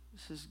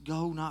 says,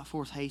 "Go not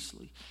forth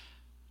hastily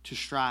to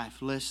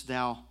strife, lest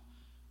thou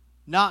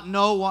not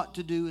know what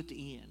to do at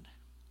the end."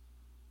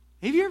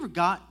 Have you ever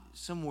got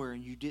somewhere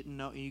and you didn't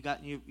know, and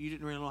you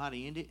didn't really know how to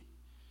end it?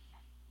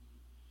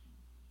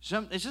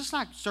 It's just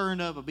like stirring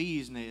up a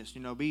bee's nest,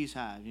 bee's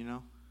hive,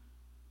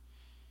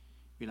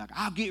 You're like,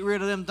 I'll get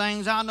rid of them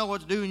things. I know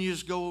what to do. And you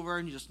just go over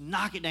and you just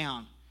knock it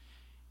down.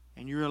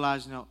 And you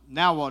realize, no,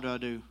 now what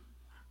do?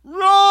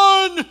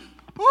 Run!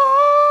 Woo!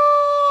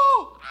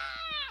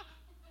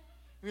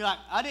 You're like,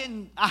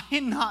 I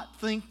did not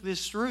think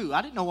this through.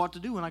 I didn't know what to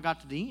do when I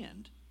got to the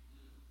end.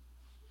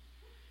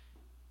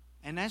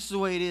 And that's the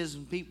way it is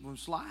in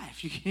people's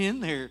life. You get in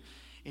there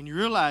and you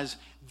realize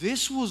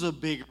this was a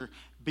bigger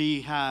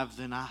beehive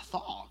than I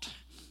thought.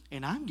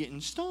 And I'm getting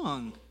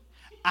stung.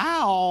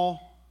 Ow.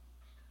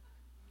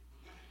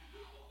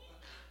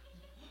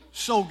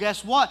 So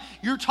guess what?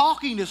 You're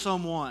talking to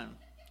someone.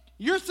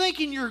 You're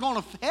thinking you're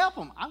going to help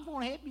them. I'm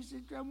going to help you,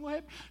 sister. I'm going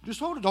to help you. Just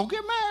hold it. Don't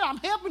get mad. I'm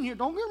helping you.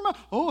 Don't get mad.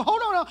 Oh,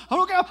 hold on.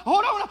 Hold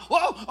on.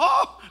 Whoa.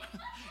 Oh.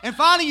 And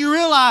finally you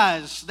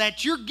realize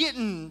that you're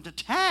getting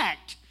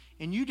attacked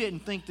and you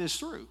didn't think this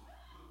through.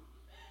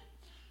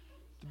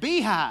 The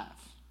beehive.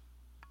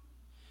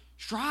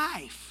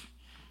 Strife.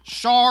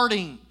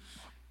 Sharding.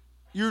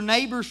 Your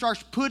neighbor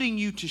starts putting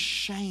you to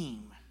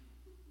shame.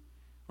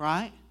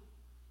 Right?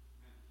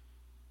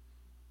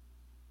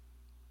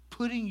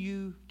 Putting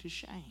you to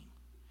shame.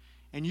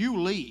 And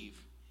you leave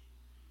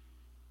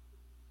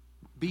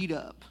beat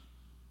up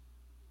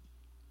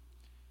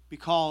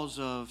because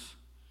of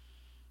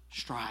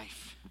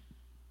strife.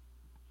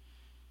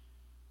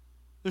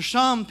 There's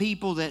some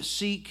people that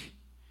seek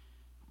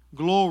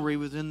glory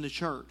within the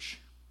church.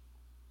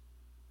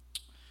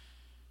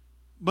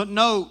 But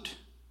note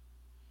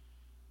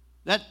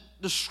that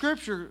the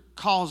scripture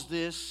calls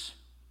this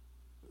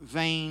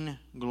vain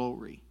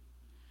glory,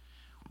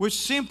 which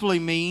simply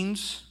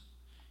means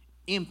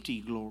empty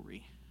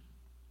glory.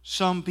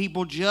 Some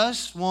people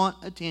just want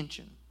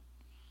attention,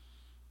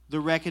 the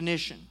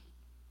recognition,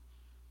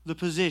 the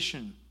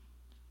position,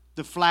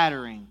 the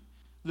flattering,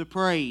 the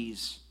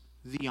praise,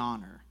 the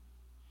honor.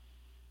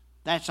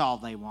 That's all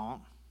they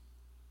want.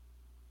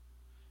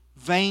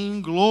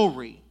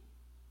 vainglory.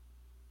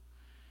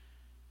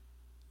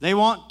 They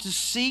want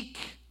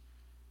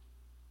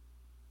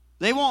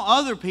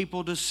other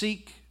people to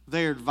seek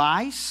their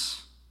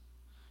advice,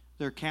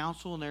 their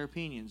counsel, and their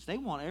opinions. They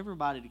want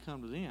everybody to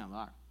come to them.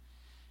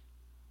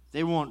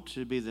 They want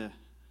to be the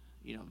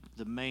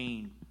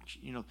main,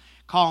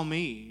 call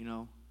me,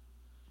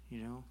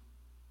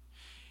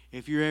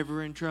 If you're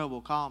ever in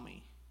trouble, call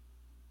me.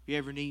 If you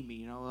ever need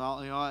me,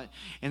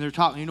 and they're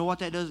talking. You know what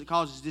that does? It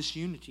causes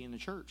disunity in the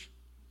church.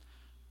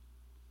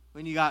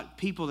 When you got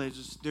people that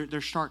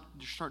they're starting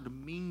to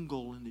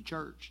mingle in the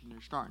church,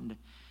 and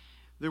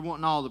they're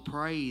wanting all the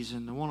praise,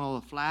 and they want all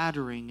the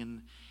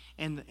flattering,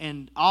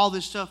 and all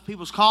this stuff.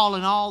 People's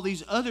calling all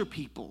these other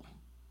people,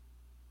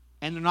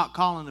 and they're not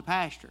calling the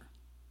pastor.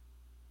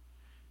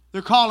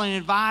 They're calling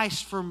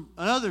advice from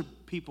other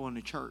people in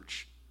the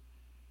church,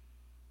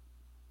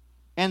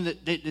 and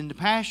the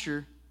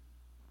pastor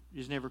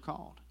is never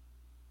called.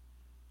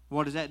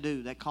 What does that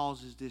do? That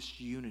causes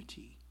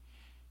disunity,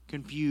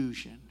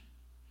 confusion.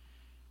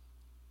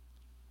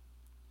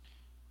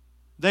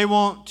 They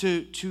want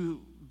to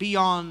be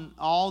on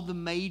all the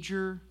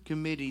major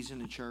committees in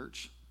the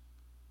church.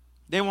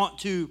 They want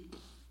to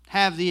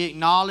have the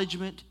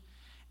acknowledgement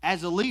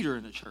as a leader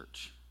in the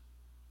church.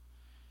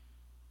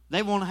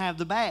 They want to have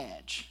the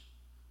badge.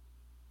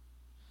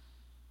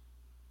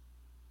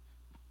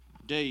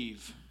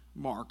 Dave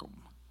Marcum,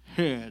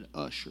 head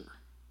usher.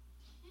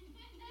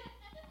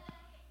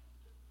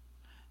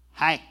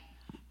 Hi.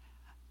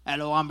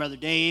 Hello, I'm Brother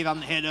Dave. I'm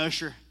the head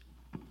usher.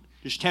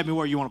 Just tell me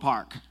where you want to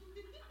park.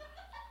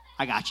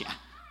 I got you.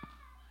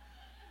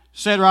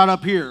 Sit right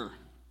up here.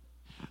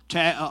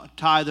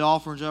 Tie the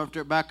offerings up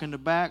there back in the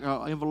back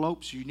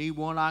envelopes. You need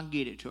one, I can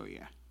get it to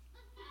you.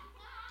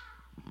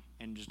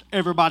 And just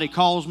everybody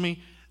calls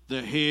me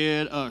the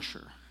head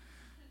usher.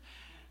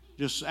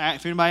 Just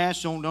if anybody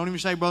asks, don't even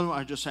say brother.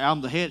 I just say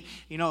I'm the head,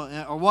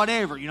 or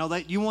whatever.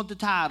 You want the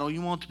title,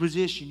 you want the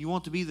position, you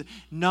want to be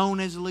known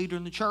as a leader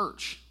in the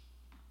church.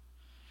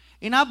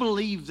 And I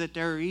believe that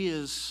there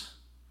is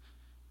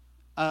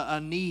a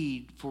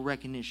need for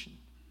recognition.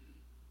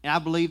 And I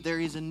believe there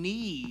is a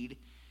need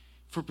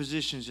for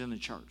positions in the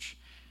church.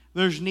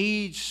 There's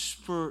needs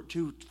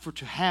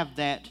to have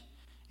that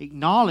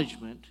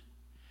acknowledgement,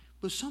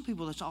 but some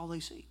people, that's all they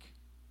seek.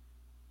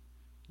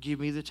 Give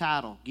me the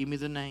title. Give me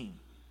the name.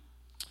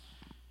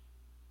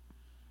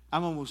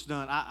 I'm almost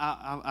done.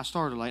 I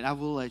started late. I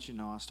will let you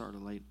know I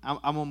started late.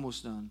 I'm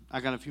almost done.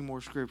 I got a few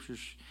more scriptures,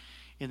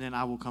 and then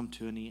I will come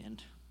to an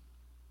end.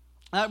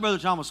 Like Brother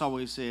Thomas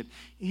always said,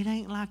 it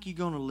ain't like you're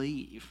going to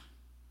leave.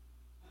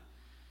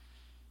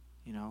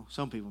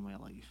 Some people may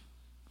leave.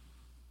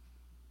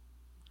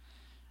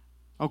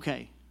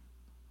 Okay.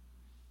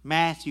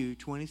 Matthew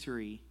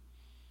 23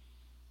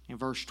 and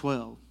verse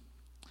 12.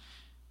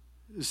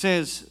 It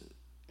says,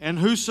 and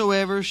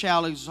whosoever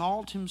shall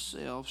exalt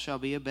himself shall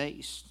be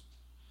abased,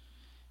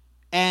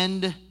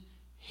 and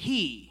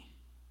he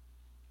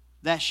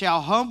that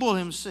shall humble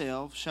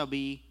himself shall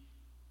be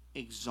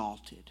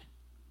exalted.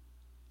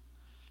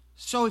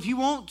 So if you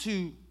want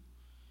to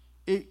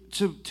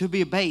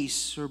be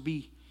abased or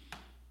be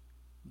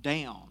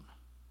down,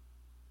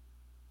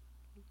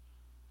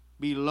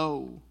 be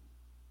low,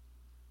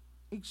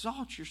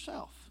 exalt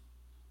yourself.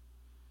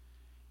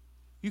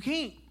 You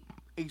can't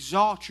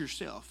exalt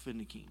yourself in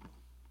the kingdom.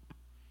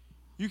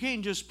 You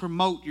can't just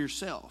promote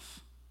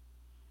yourself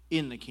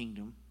in the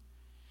kingdom.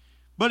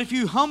 But if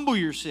you humble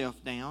yourself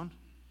down,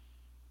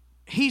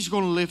 He's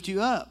going to lift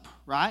you up,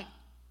 right?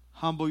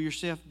 Humble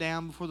yourself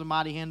down before the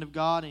mighty hand of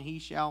God, and He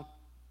shall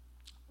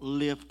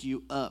lift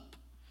you up.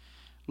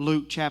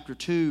 Luke chapter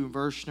 2,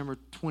 verse number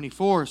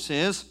 24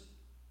 says,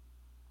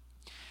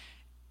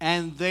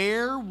 and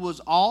there was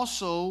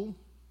also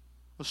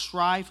a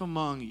strife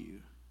among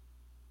you,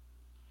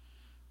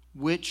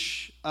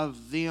 which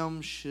of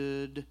them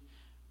should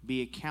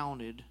be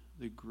accounted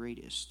the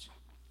greatest.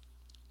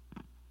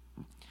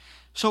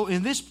 So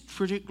in this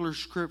particular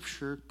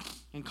scripture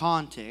and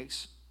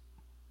context,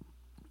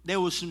 there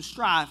was some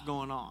strife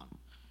going on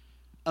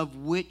of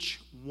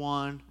which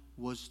one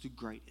was the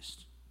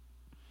greatest.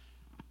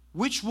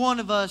 Which one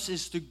of us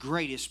is the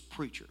greatest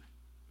preacher?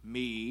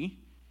 Me?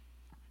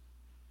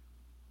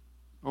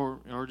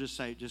 Or just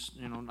say,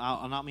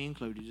 not me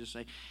included, just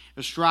say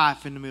a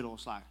strife in the middle.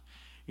 It's like,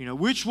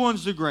 which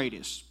one's the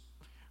greatest?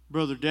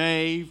 Brother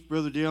Dave,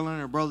 Brother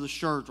Dylan, or Brother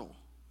Sturgill?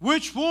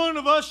 Which one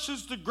of us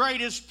is the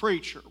greatest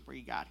preacher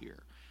we got here?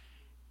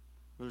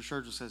 Brother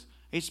Sturgill says,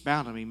 it's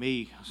bound to be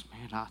me. Goes,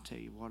 man, I tell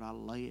you what, I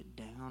lay it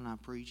down, I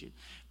preach it.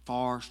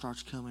 Fire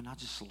starts coming, I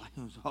just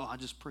I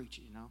just preach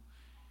it,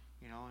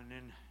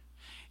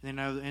 and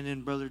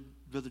then Brother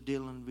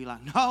Dylan would be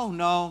like,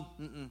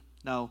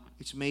 no,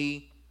 it's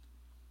me.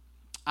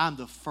 I'm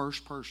the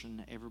first person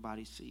that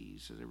everybody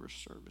sees at every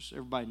service.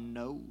 Everybody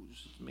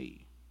knows it's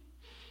me.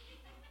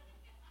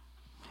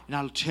 And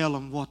I'll tell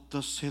them what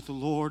thus saith the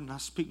Lord, and I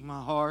speak my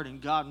heart,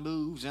 and God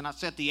moves, and I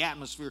set the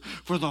atmosphere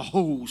for the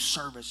whole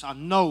service. I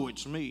know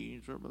it's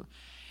me.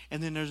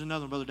 And then there's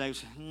another Brother Dave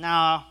says,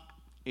 nah,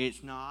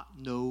 It's not.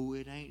 No,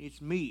 it ain't. It's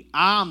me.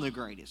 I'm the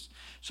greatest.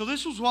 So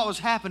this was what was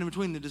happening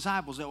between the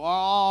disciples. They were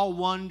all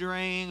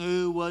wondering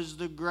who was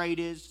the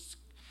greatest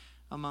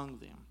among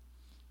them.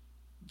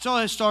 So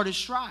it started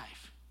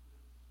strife,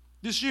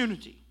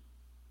 disunity,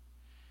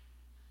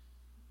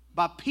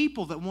 by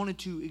people that wanted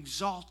to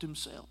exalt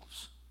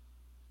themselves.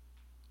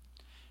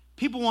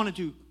 People wanted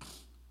to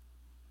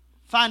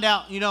find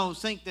out,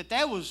 think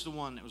that was the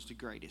one that was the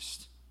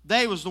greatest.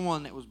 They was the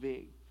one that was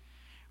big.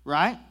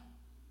 Right?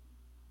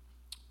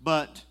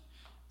 But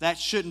that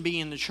shouldn't be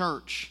in the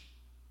church.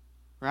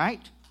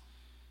 Right?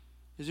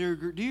 Do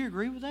you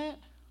agree with that?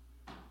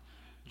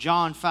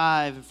 John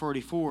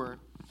 5:44.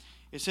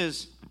 It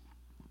says,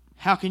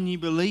 "How can ye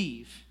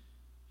believe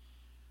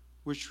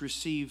which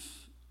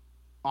receive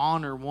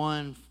honor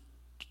one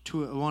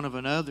of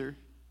another,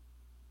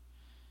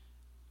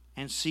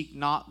 and seek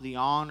not the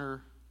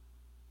honor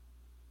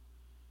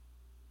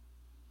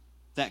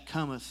that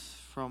cometh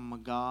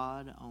from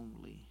God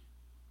only?"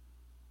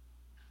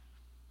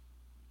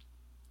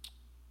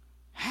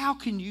 How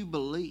can you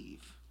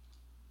believe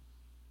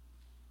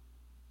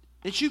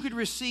that you could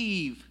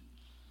receive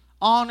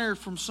honor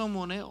from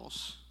someone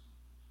else,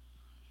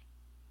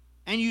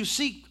 and you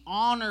seek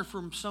honor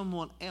from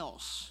someone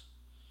else,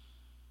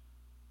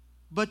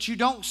 but you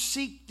don't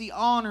seek the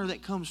honor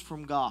that comes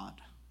from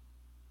God?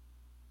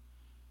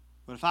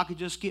 But if I could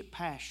just get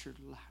Pastor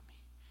to like me,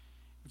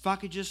 if I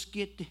could just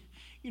get,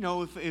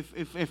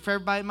 if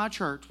everybody in my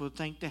church would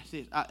think that's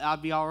it,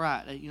 I'd be all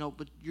right.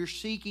 But you're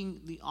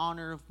seeking the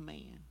honor of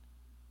man.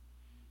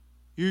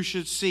 You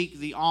should seek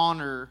the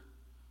honor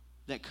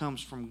that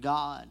comes from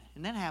God.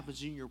 And that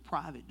happens in your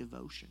private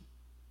devotion.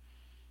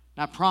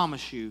 And I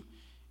promise you,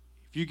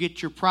 if you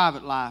get your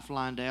private life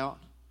lined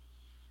out,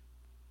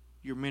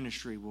 your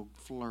ministry will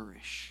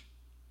flourish.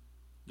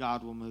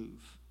 God will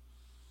move.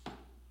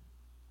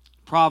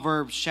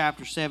 Proverbs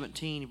chapter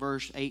 17,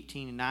 verse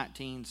 18 and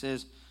 19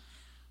 says,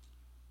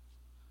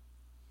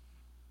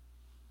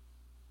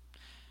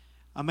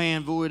 "A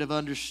man void of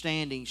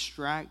understanding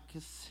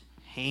striketh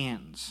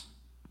hands,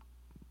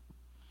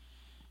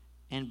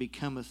 and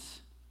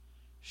becometh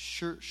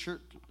surety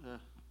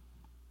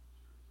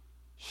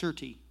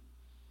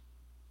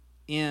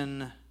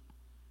in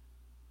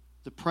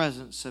the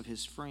presence of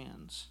his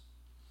friends.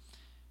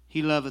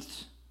 He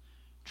loveth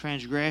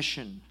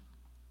transgression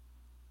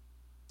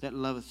that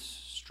loveth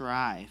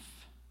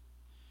strife,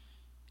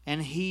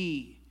 and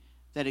he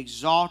that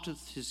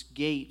exalteth his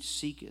gate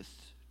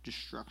seeketh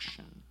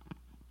destruction."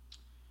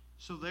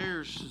 So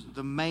there's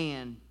the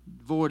man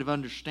void of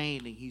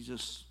understanding. He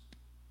just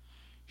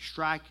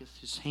striketh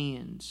his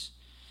hands.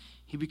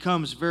 He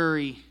becomes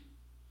very,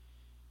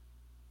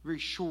 very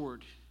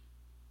short,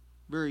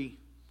 very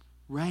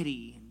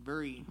ready, and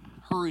very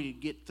hurried to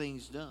get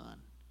things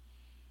done.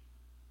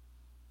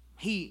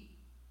 He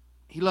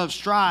loves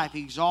strife.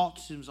 He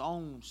exalts his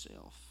own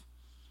self.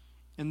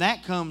 And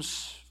that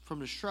comes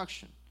from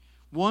destruction.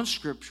 One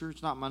scripture,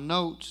 it's not my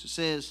notes,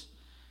 it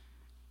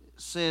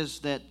says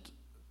that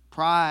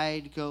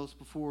pride goes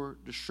before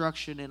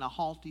destruction, and a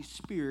haughty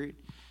spirit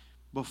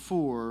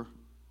before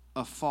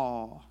a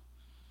fall.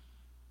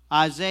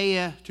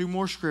 Isaiah, 2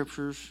 more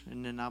scriptures,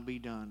 and then I'll be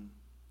done.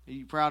 Are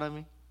you proud of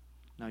me?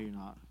 No, you're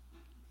not.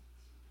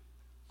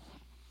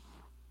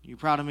 You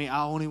proud of me?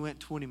 I only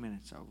went 20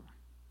 minutes over.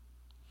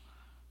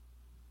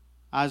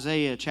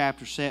 Isaiah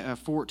chapter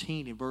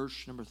 14 and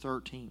verse number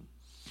 13.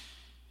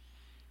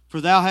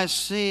 "For thou hast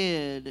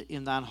said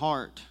in thine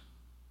heart,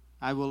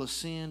 I will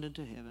ascend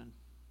into heaven."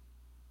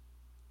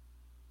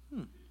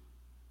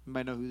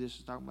 Anybody know who this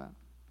is talking about?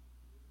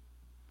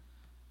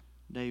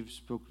 Dave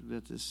spoke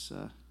about this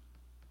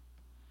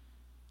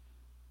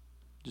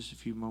just a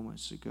few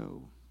moments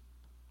ago.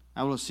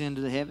 "I will ascend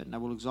to the heaven. I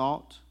will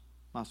exalt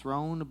my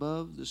throne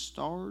above the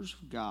stars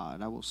of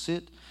God. I will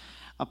sit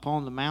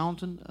upon the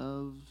mountain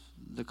of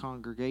the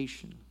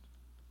congregation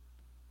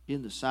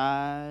in the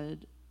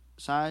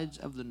sides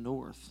of the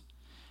north.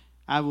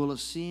 I will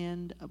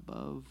ascend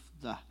above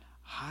the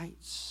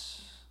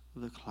heights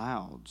of the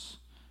clouds.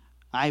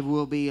 I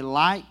will be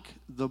like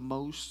the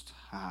Most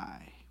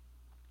High."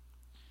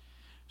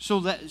 So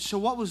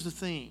what was the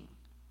thing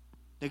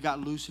that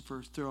got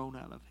Lucifer thrown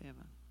out of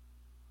heaven?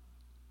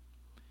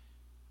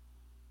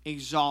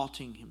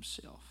 Exalting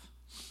himself.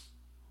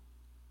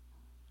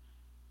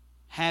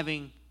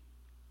 Having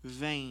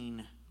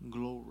vain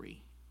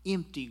glory,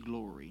 empty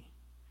glory.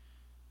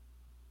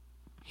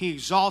 He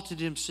exalted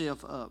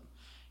himself up.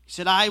 He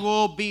said, "I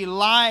will be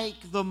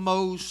like the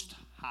Most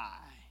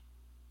High."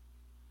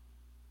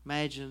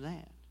 Imagine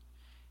that.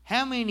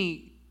 How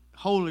many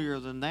holier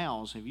than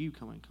thous have you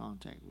come in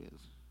contact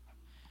with?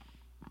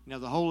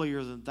 The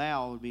holier than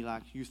thou would be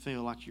like you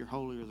feel like you're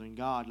holier than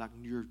God, like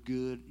you're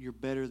good, you're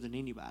better than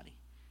anybody.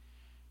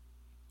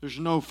 There's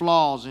no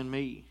flaws in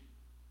me.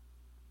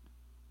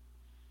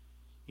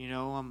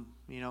 I'm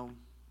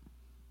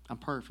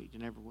perfect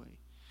in every way.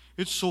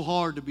 It's so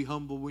hard to be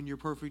humble when you're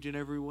perfect in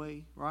every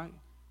way, right?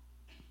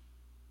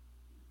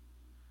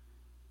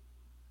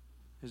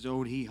 As the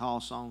old hee-haw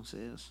song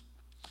says.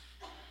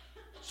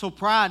 So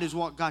pride is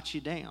what got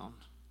you down,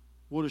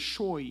 will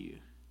destroy you.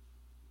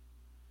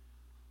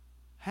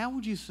 How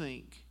would you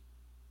think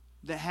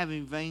that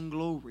having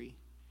vainglory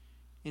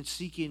and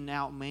seeking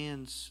out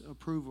man's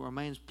approval or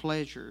man's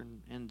pleasure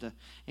and the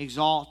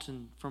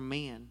exalting from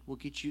man will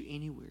get you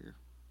anywhere?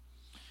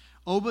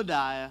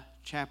 Obadiah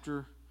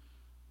chapter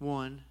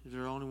 1, is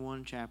there only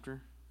one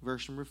chapter?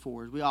 Verse number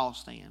 4, as we all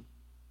stand.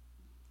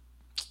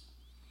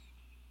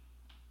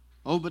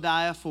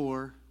 Obadiah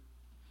 4,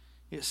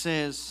 it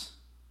says,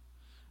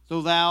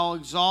 though thou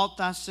exalt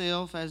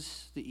thyself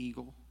as the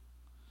eagle,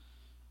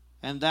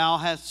 and thou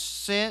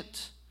hast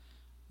set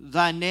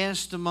thy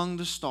nest among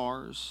the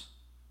stars,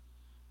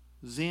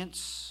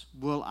 thence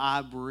will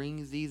I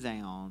bring thee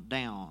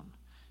down,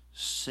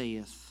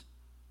 saith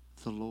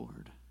the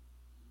Lord.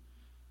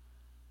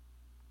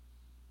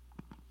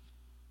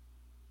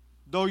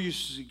 Though you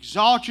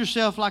exalt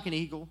yourself like an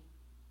eagle,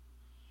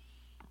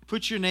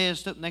 put your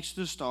nest up next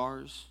to the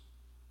stars,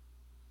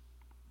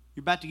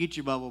 you're about to get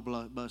your bubble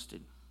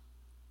busted.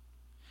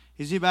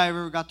 Has anybody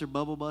ever got their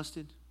bubble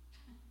busted?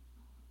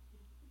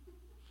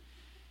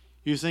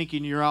 You're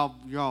thinking you're all,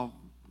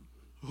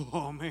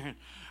 oh man,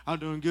 I'm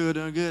doing good.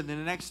 And then the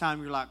next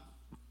time you're like,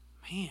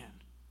 man,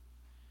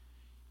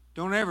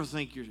 don't ever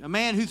think a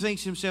man who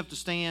thinks himself to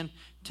stand,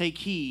 take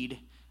heed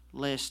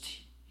lest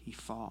he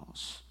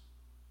falls.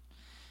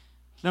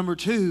 Number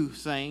 2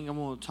 thing I'm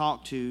going to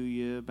talk to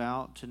you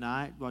about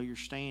tonight while you're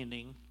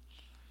standing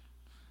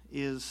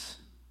is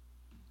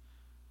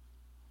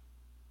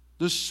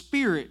the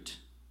spirit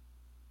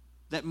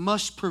that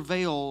must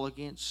prevail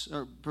in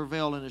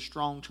a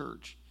strong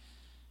church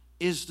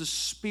is the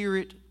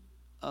spirit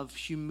of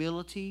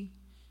humility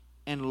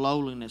and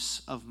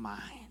lowliness of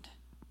mind.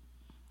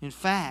 In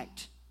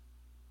fact,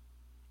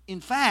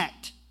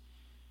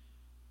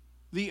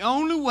 the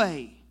only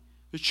way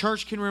the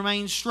church can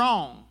remain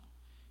strong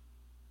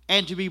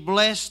and to be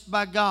blessed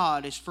by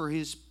God is for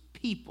His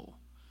people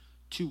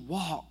to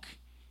walk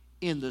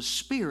in the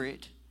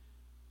spirit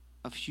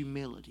of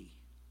humility.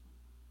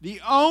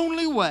 The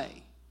only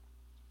way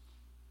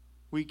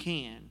we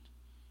can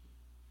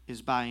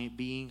is by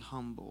being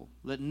humble.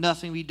 Let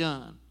nothing be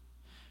done.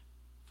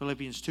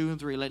 Philippians 2 and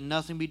 3. Let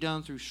nothing be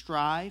done through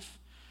strife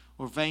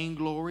or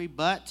vainglory,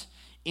 but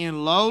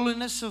in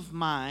lowliness of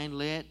mind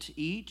let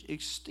each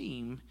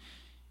esteem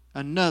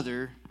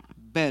another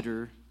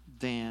better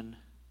than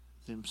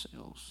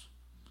themselves.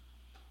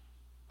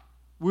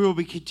 We will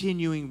be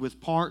continuing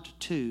with part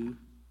 2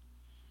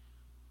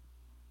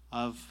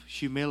 of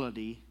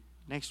humility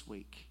next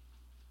week.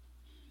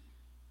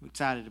 I'm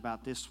excited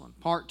about this one.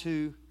 Part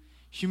 2,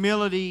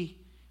 humility,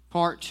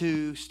 part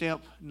 2,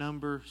 step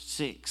number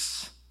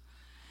 6.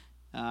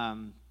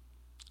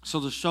 So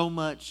there's so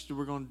much that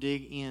we're going to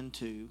dig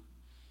into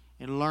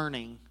in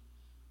learning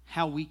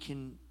how we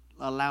can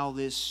allow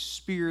this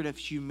spirit of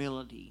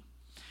humility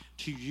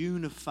to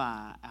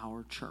unify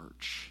our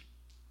church.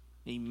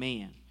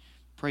 Amen.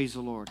 Praise the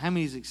Lord. How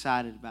many is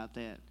excited about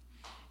that?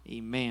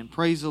 Amen.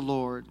 Praise the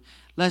Lord.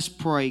 Let's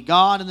pray.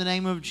 God, in the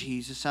name of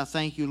Jesus, I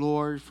thank you,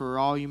 Lord, for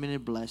all your many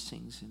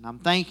blessings. And I'm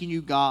thanking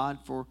you, God,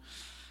 for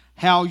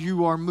how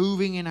you are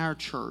moving in our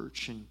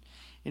church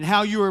and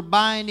how you are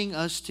binding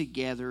us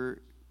together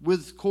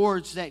with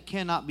cords that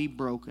cannot be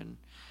broken.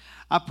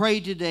 I pray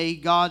today,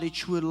 God,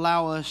 that you would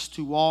allow us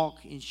to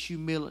walk in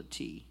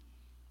humility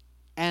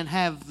and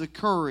have the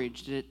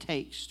courage that it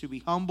takes to be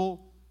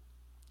humble,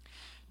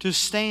 to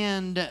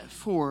stand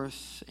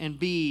forth and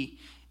be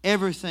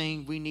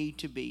everything we need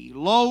to be.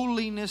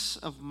 Lowliness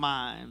of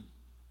mind.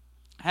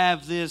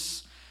 Have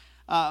this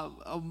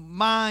a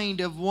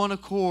mind of one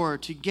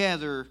accord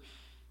together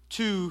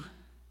to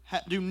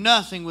do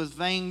nothing with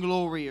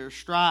vainglory or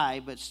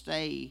strive, but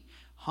stay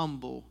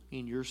humble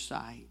in your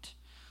sight.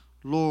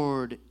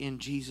 Lord, in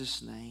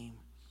Jesus' name.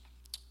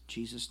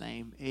 Jesus'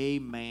 name,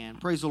 amen.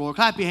 Praise the Lord.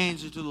 Clap your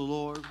hands to the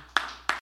Lord.